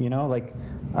everywhere, like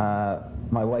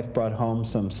my wife brought home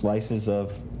some slices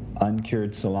of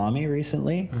uncured salami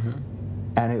recently,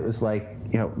 and it was like,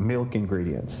 milk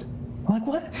ingredients. I'm like,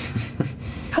 what?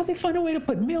 How'd they find a way to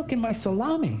put milk in my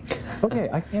salami? Okay,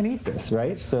 I can't eat this,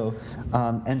 right? So,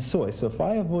 and soy. So if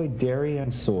I avoid dairy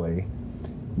and soy,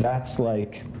 that's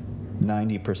like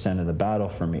 90% of the battle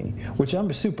for me, which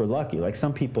I'm super lucky. Like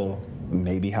some people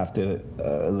maybe have to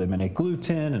eliminate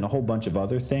gluten and a whole bunch of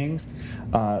other things.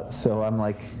 So I'm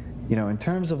like, in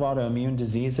terms of autoimmune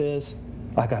diseases,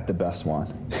 I got the best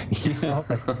one.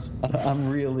 I'm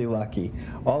really lucky.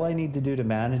 All I need to do to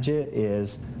manage it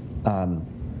is,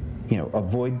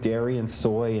 avoid dairy and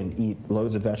soy and eat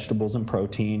loads of vegetables and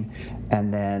protein.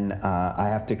 And then I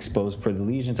have to expose, for the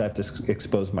lesions, I have to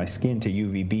expose my skin to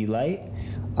UVB light,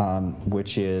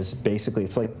 which is basically,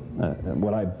 it's like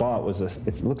what I bought was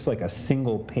it looks like a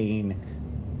single pane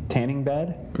tanning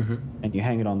bed, and you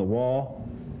hang it on the wall,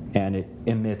 and it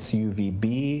emits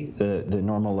UVB. The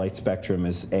normal light spectrum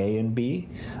is A and B.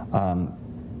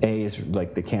 A is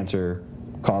like the cancer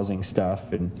causing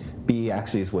stuff, and B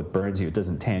actually is what burns you. It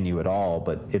doesn't tan you at all,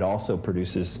 but it also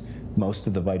produces most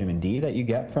of the vitamin D that you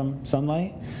get from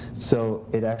sunlight. So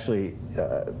it actually,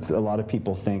 a lot of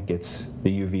people think it's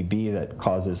the UVB that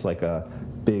causes like a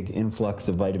big influx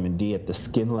of vitamin D at the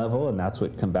skin level, and that's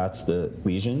what combats the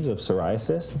lesions of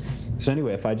psoriasis. So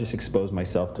anyway, if I just expose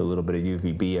myself to a little bit of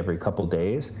UVB every couple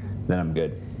days, then I'm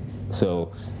good.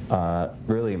 So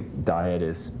really, diet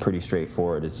is pretty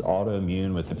straightforward. It's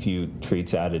autoimmune with a few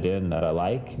treats added in that I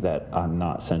like, that I'm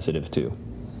not sensitive to.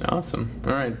 Awesome.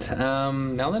 All right.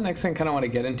 Now the next thing I kind of want to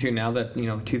get into, now that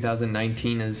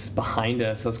 2019 is behind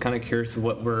us, I was kind of curious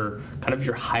what were kind of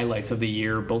your highlights of the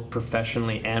year, both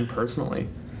professionally and personally.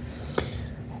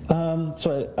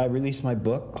 So I released my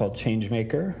book called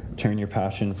Changemaker: Turn Your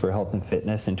Passion for Health and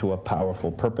Fitness into a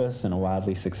Powerful Purpose and a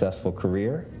Wildly Successful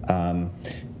Career.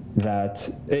 That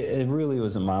it really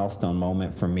was a milestone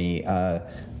moment for me.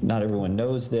 Not everyone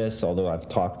knows this, although I've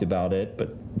talked about it,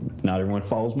 but not everyone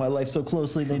follows my life so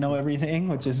closely they know everything,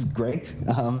 which is great.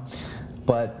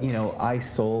 But I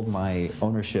sold my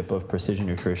ownership of Precision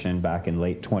Nutrition back in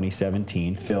late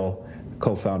 2017. Phil,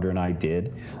 co-founder, and I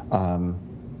did.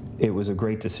 It was a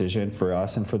great decision for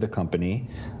us and for the company.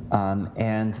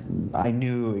 And I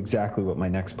knew exactly what my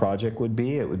next project would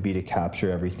be. It would be to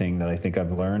capture everything that I think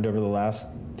I've learned over the last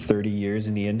 30 years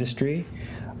in the industry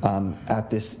at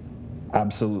this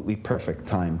absolutely perfect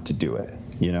time to do it.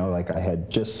 Like I had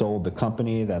just sold the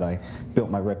company that I built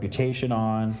my reputation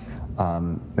on.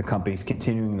 The company's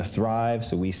continuing to thrive,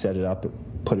 so we set it up,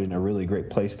 put it in a really great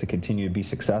place to continue to be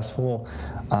successful.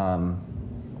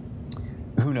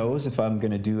 Who knows if I'm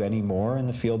going to do any more in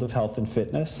the field of health and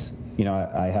fitness.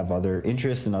 I have other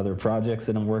interests and other projects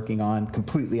that I'm working on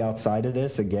completely outside of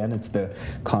this. Again, it's the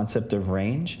concept of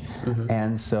range.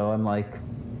 And so I'm like,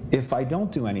 if I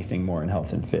don't do anything more in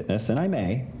health and fitness, and I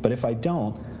may, but if I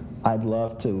don't, I'd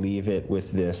love to leave it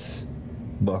with this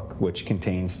book, which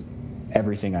contains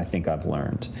everything I think I've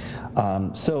learned.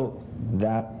 So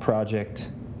that project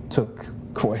took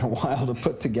quite a while to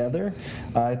put together.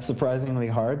 It's surprisingly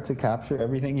hard to capture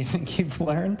everything you think you've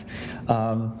learned.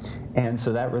 And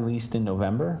so that released in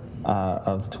November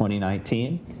of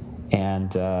 2019.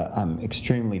 And I'm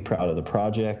extremely proud of the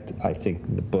project. I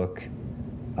think the book,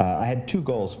 I had two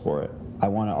goals for it. I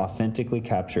want to authentically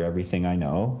capture everything I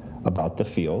know about the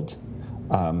field.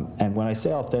 And when I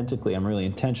say authentically, I'm really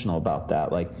intentional about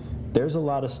that. Like, there's a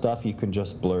lot of stuff you can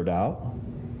just blurt out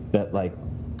that, like,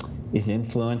 is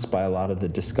influenced by a lot of the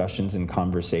discussions and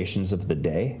conversations of the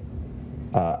day.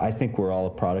 I think we're all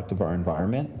a product of our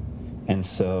environment. And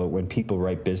so when people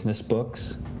write business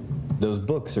books, those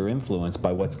books are influenced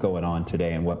by what's going on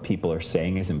today and what people are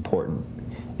saying is important.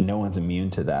 And no one's immune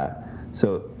to that.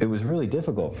 So it was really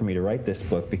difficult for me to write this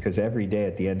book because every day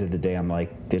at the end of the day, I'm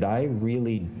like, did I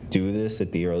really do this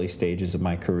at the early stages of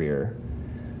my career?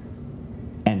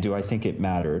 And do I think it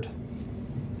mattered?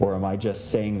 Or am I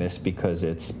just saying this because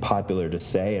it's popular to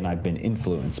say and I've been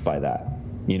influenced by that,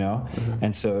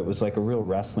 And so it was like a real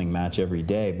wrestling match every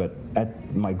day.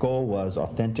 But my goal was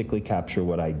authentically capture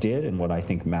what I did and what I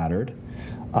think mattered,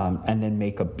 and then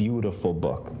make a beautiful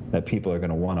book that people are going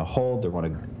to want to hold, they want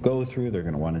to go through, they're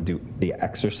going to want to do the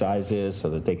exercises so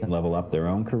that they can level up their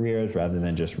own careers rather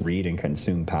than just read and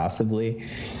consume passively.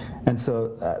 And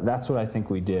so that's what I think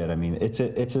we did. I mean, it's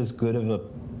as good of a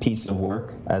piece of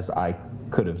work as I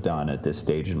could have done at this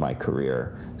stage in my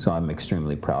career. So I'm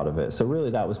extremely proud of it. So really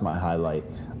that was my highlight.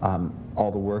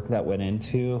 All the work that went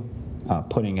into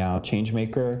putting out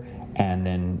Changemaker and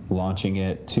then launching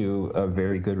it to a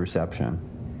very good reception.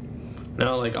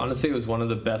 No, like, honestly, it was one of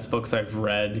the best books I've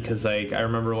read, because, like, I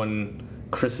remember when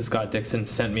Krista Scott Dixon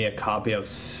sent me a copy, I was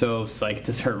so psyched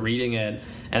to start reading it.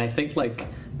 And I think, like,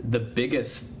 the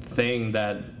biggest thing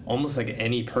that almost, like,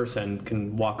 any person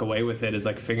can walk away with it is,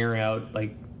 like, figuring out,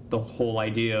 like, the whole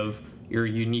idea of your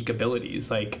unique abilities.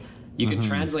 Like, you can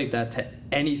translate that to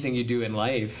anything you do in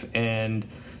life. And,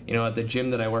 you know, at the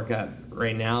gym that I work at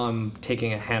right now, I'm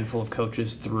taking a handful of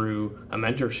coaches through a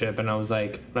mentorship. And I was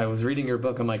like, when I was reading your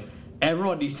book, I'm like,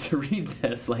 everyone needs to read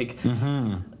this. Like,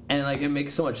 and, like, it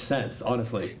makes so much sense,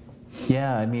 honestly.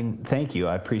 Yeah, I mean, thank you.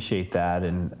 I appreciate that.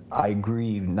 And I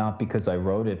agree, not because I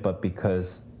wrote it, but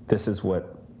because this is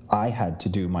what I had to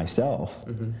do myself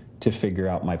to figure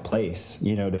out my place,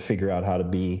 you know, to figure out how to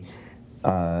be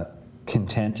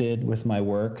contented with my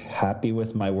work, happy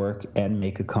with my work, and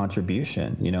make a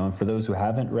contribution, you know. And for those who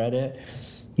haven't read it,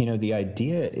 you know, the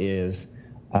idea is,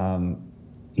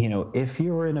 you know, if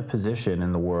you're in a position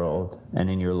in the world and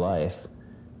in your life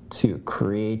to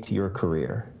create your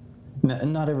career,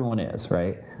 not everyone is,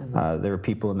 right? There are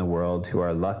people in the world who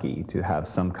are lucky to have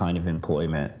some kind of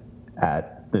employment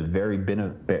at the very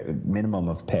minimum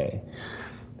of pay.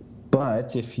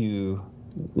 But if you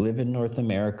live in North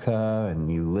America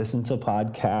and you listen to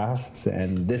podcasts,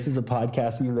 and this is a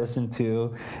podcast you listen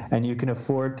to, and you can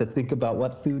afford to think about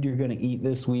what food you're going to eat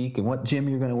this week and what gym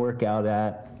you're going to work out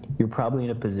at, you're probably in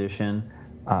a position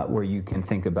where you can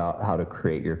think about how to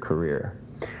create your career.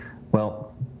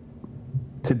 Well,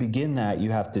 to begin that,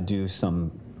 you have to do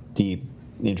some deep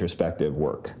introspective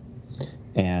work.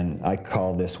 And I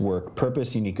call this work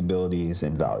purpose, unique abilities,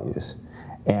 and values.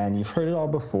 And you've heard it all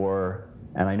before,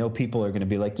 and I know people are going to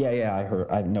be like, yeah,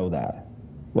 I know that.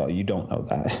 Well, you don't know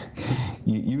that.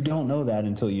 you don't know that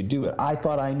until you do it. I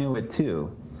thought I knew it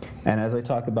too. And as I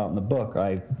talk about in the book,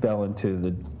 I fell into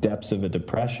the depths of a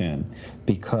depression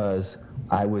because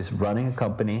I was running a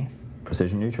company,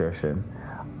 Precision Nutrition.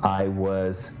 I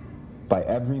was, by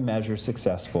every measure,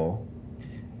 successful,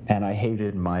 and I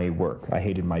hated my work. I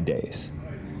hated my days.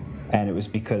 And it was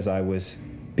because I was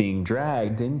being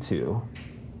dragged into,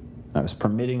 I was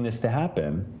permitting this to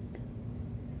happen,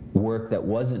 work that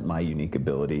wasn't my unique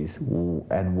abilities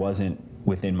and wasn't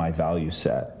within my value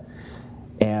set.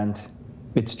 And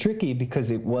it's tricky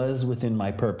because it was within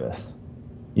my purpose.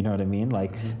 You know what I mean?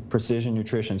 Like, Precision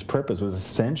Nutrition's purpose was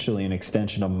essentially an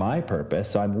extension of my purpose.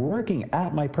 So I'm working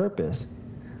at my purpose,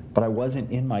 but I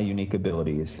wasn't in my unique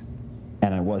abilities,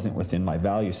 and I wasn't within my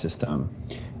value system.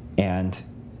 And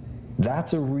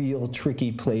that's a real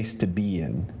tricky place to be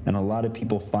in. And a lot of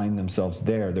people find themselves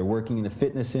there. They're working in the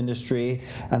fitness industry,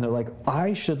 and they're like,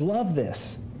 I should love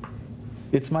this.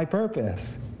 It's my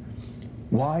purpose.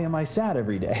 Why am I sad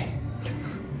every day?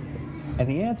 And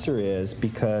the answer is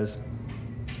because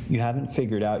you haven't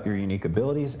figured out your unique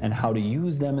abilities and how to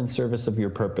use them in service of your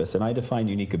purpose. And I define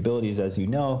unique abilities, as you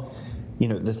know,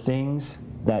 the things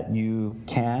that you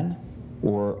can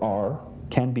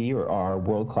be or are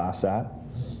world-class at,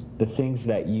 the things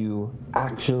that you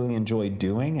actually enjoy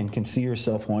doing and can see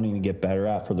yourself wanting to get better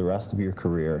at for the rest of your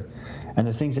career, and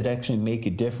the things that actually make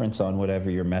a difference on whatever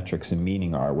your metrics and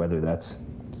meaning are, whether that's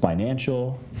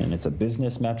financial and it's a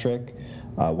business metric,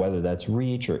 whether that's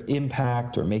reach or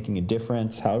impact or making a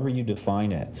difference, however you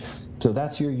define it. So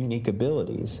that's your unique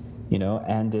abilities,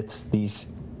 and it's these,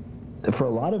 for a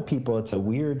lot of people, it's a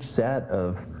weird set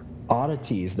of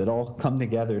oddities that all come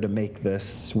together to make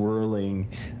this swirling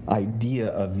idea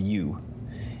of you.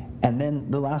 And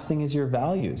then the last thing is your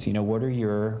values. What are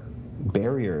your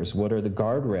barriers? What are the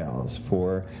guardrails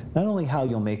for not only how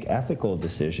you'll make ethical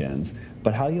decisions,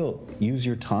 but how you'll use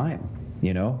your time?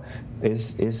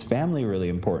 Is family really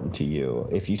important to you?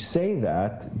 If you say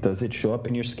that, does it show up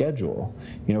in your schedule?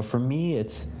 For me,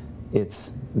 it's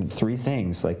three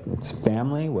things. Like, it's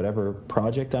family, whatever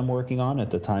project I'm working on. At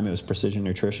the time, it was Precision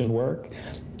Nutrition work,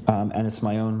 and it's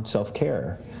my own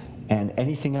self-care. And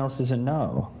anything else is a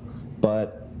no.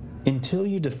 But until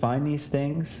you define these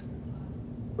things,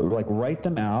 like, write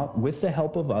them out with the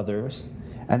help of others,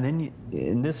 and then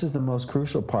and this is the most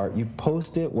crucial part, you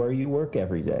post it where you work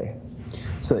every day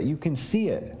so that you can see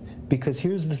it. Because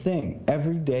here's the thing,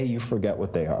 every day you forget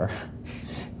what they are.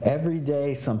 Every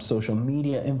day some social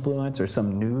media influence or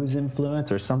some news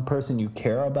influence or some person you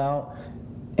care about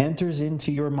enters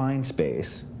into your mind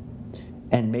space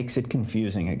and makes it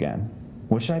confusing again.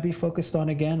 What should I be focused on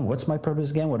again? What's my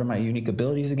purpose again? What are my unique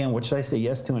abilities again? What should I say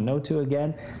yes to and no to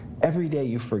again? Every day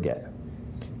you forget.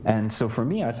 And so for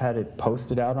me, I've had it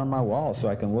posted out on my wall so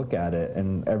I can look at it.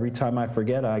 And every time I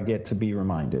forget, I get to be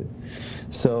reminded.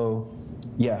 So,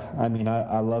 yeah,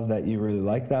 I love that you really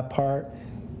like that part.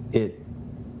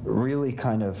 really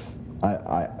kind of,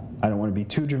 I don't want to be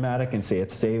too dramatic and say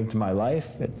it saved my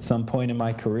life at some point in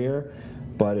my career,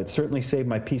 but it certainly saved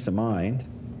my peace of mind.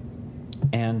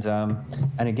 And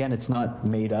again, it's not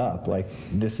made up. Like,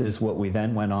 this is what we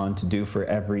then went on to do for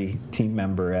every team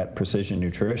member at Precision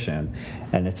Nutrition,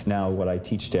 and it's now what I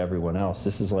teach to everyone else.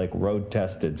 This is like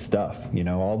road-tested stuff. You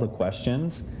know, all the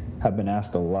questions have been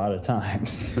asked a lot of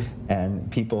times,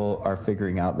 and people are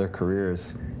figuring out their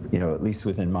careers, you know, at least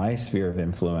within my sphere of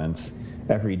influence,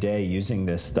 every day using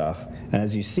this stuff. And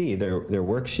as you see, they're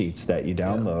worksheets that you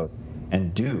download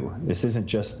and do. This isn't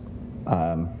just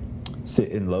sit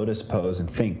in lotus pose and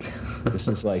think. This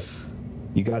is like,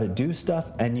 you got to do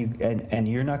stuff, and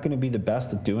you're not going to be the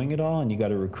best at doing it all, and you got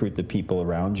to recruit the people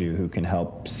around you who can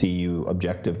help see you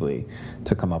objectively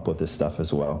to come up with this stuff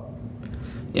as well.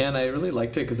 Yeah, and I really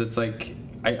liked it because it's like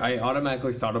I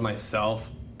automatically thought of myself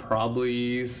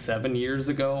probably 7 years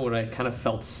ago when I kind of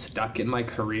felt stuck in my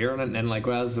career, and like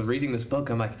when I was reading this book,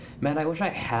 I'm like, man, I wish I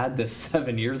had this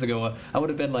 7 years ago. I would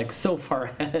have been like so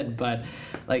far ahead. But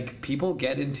like, people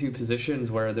get into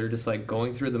positions where they're just like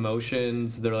going through the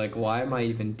motions. They're like, why am I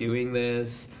even doing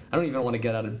this? I don't even want to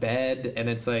get out of bed. And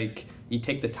it's like, you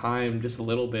take the time just a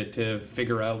little bit to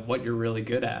figure out what you're really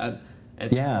good at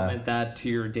and implement that to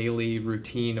your daily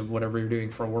routine of whatever you're doing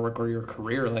for work or your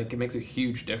career. Like, it makes a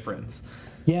huge difference.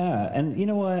 Yeah, and you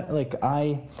know what? Like,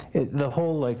 the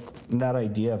whole, like, that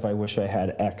idea of I wish I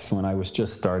had X when I was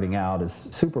just starting out is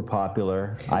super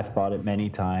popular. I've thought it many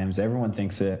times. Everyone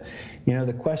thinks it. You know,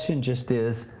 the question just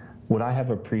is, would I have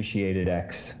appreciated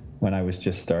X when I was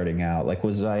just starting out? Like,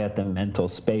 was I at the mental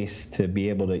space to be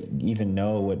able to even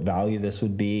know what value this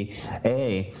would be?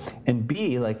 A, and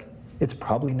B, like, it's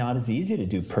probably not as easy to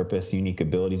do purpose, unique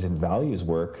abilities, and values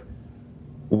work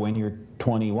when you're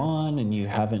 21 and you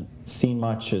haven't seen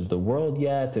much of the world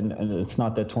yet. And it's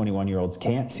not that 21-year-olds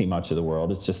can't see much of the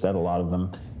world. It's just that a lot of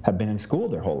them have been in school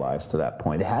their whole lives to that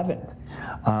point. They haven't.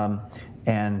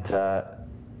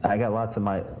 I got lots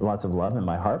of love in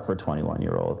my heart for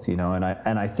 21-year-olds, you know, and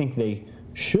I think they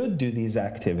should do these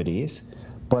activities,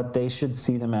 but they should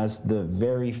see them as the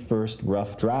very first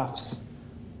rough drafts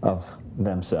of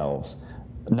themselves,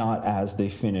 not as the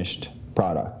finished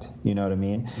product. You know what I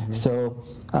mean? Mm-hmm. So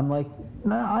I'm like,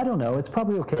 nah, I don't know. It's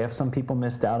probably okay if some people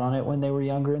missed out on it when they were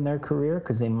younger in their career,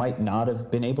 because they might not have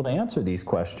been able to answer these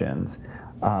questions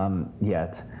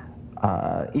yet,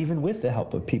 even with the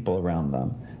help of people around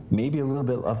them. Maybe a little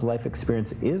bit of life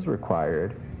experience is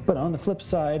required, but on the flip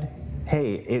side,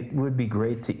 hey, it would be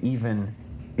great to even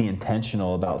be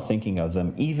intentional about thinking of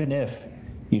them, even if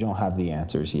you don't have the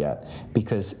answers yet,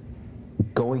 because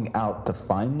going out to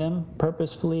find them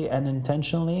purposefully and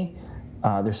intentionally,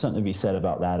 there's something to be said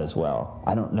about that as well.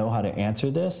 I don't know how to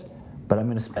answer this, but I'm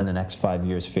going to spend the next 5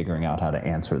 years figuring out how to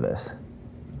answer this.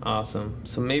 Awesome.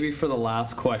 So maybe for the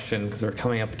last question, because we're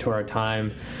coming up to our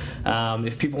time,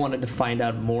 if people wanted to find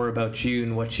out more about you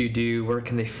and what you do, where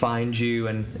can they find you,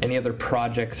 and any other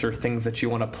projects or things that you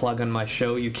want to plug on my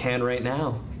show, you can right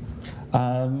now.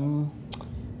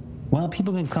 Well,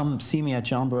 people can come see me at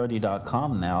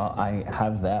johnberardi.com now. I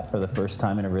have that for the first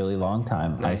time in a really long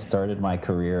time. Nice. I started my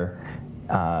career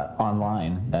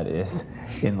online, that is,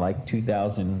 in like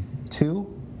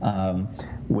 2002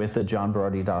 with a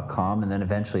johnberardi.com, and then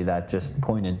eventually that just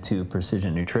pointed to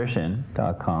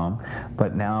precisionnutrition.com.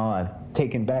 But now I've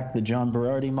taken back the John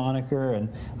Berardi moniker, and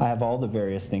I have all the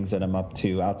various things that I'm up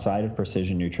to outside of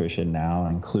Precision Nutrition now,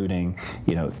 including,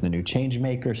 you know, the new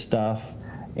Changemaker stuff.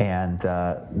 And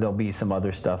there'll be some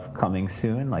other stuff coming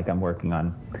soon. Like, I'm working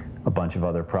on a bunch of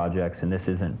other projects, and this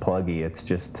isn't pluggy. It's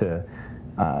just to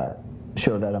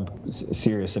show that I'm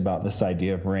serious about this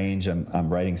idea of range. I'm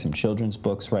writing some children's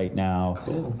books right now.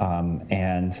 Cool.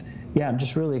 And yeah, I'm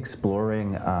just really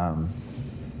exploring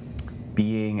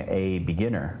being a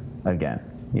beginner again.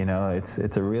 You know,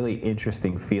 it's a really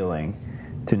interesting feeling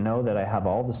to know that I have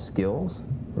all the skills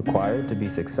required to be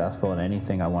successful in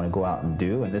anything I want to go out and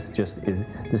do. And this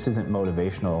isn't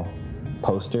motivational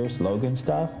poster slogan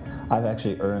stuff. I've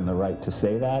actually earned the right to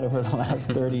say that over the last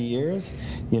 30 years,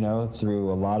 you know,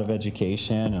 through a lot of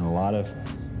education and a lot of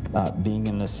being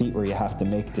in the seat where you have to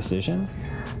make decisions.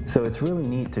 So it's really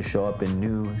neat to show up in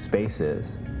new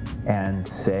spaces and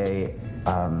say,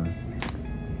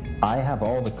 I have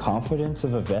all the confidence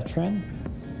of a veteran,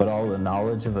 but all the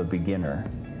knowledge of a beginner.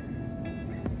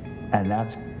 And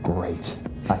that's great.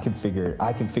 I can figure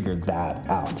that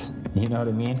out. You know what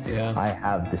I mean? Yeah. I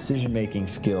have decision-making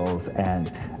skills and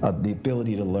the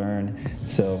ability to learn.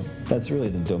 So that's really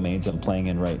the domains I'm playing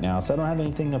in right now. So I don't have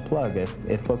anything to plug.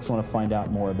 If folks want to find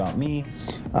out more about me,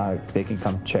 they can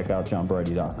come check out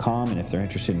johnberardi.com, and if they're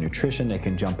interested in nutrition, they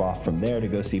can jump off from there to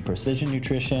go see Precision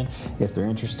Nutrition. If they're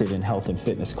interested in health and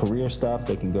fitness career stuff,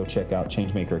 they can go check out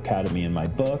Changemaker Academy and my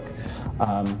book.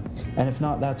 And if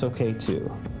not, that's okay too,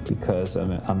 because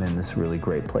I'm in this really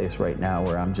great place right now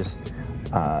where I'm just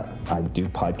I do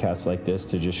podcasts like this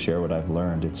to just share what I've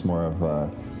learned. It's more of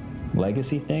a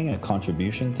legacy thing, a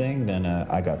contribution thing, than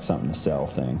I got something to sell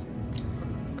thing.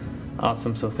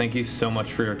 Awesome. So thank you so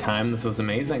much for your time. This was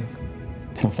amazing.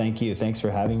 Well, thank you. Thanks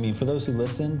for having me. For those who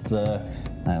listened,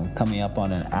 I'm coming up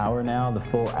on an hour now, the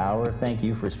full hour. Thank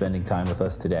you for spending time with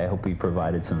us today. I hope we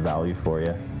provided some value for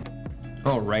you.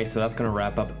 All right, so that's going to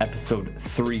wrap up episode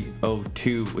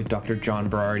 302 with Dr. John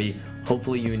Berardi.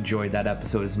 Hopefully you enjoyed that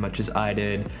episode as much as I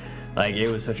did. Like, it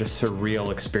was such a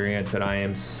surreal experience, and I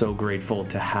am so grateful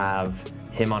to have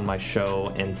him on my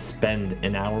show and spend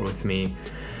an hour with me.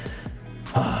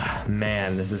 Oh,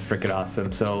 man, this is freaking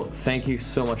awesome. So thank you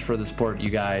so much for the support, you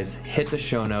guys. Hit the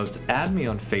show notes, add me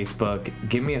on Facebook,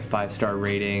 give me a 5-star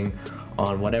rating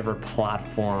on whatever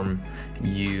platform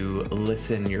you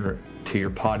listen to your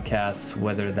podcasts,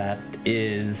 whether that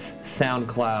is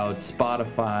SoundCloud,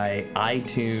 Spotify,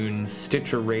 iTunes,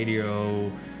 Stitcher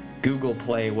Radio, Google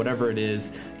Play, whatever it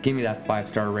is. Give me that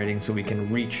 5-star rating so we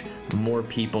can reach more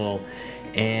people.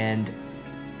 And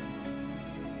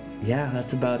yeah,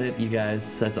 that's about it, you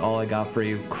guys. That's all I got for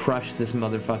you. Crush this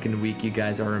motherfucking week. You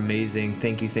guys are amazing.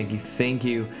 Thank you, thank you, thank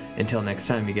you. Until next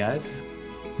time, you guys.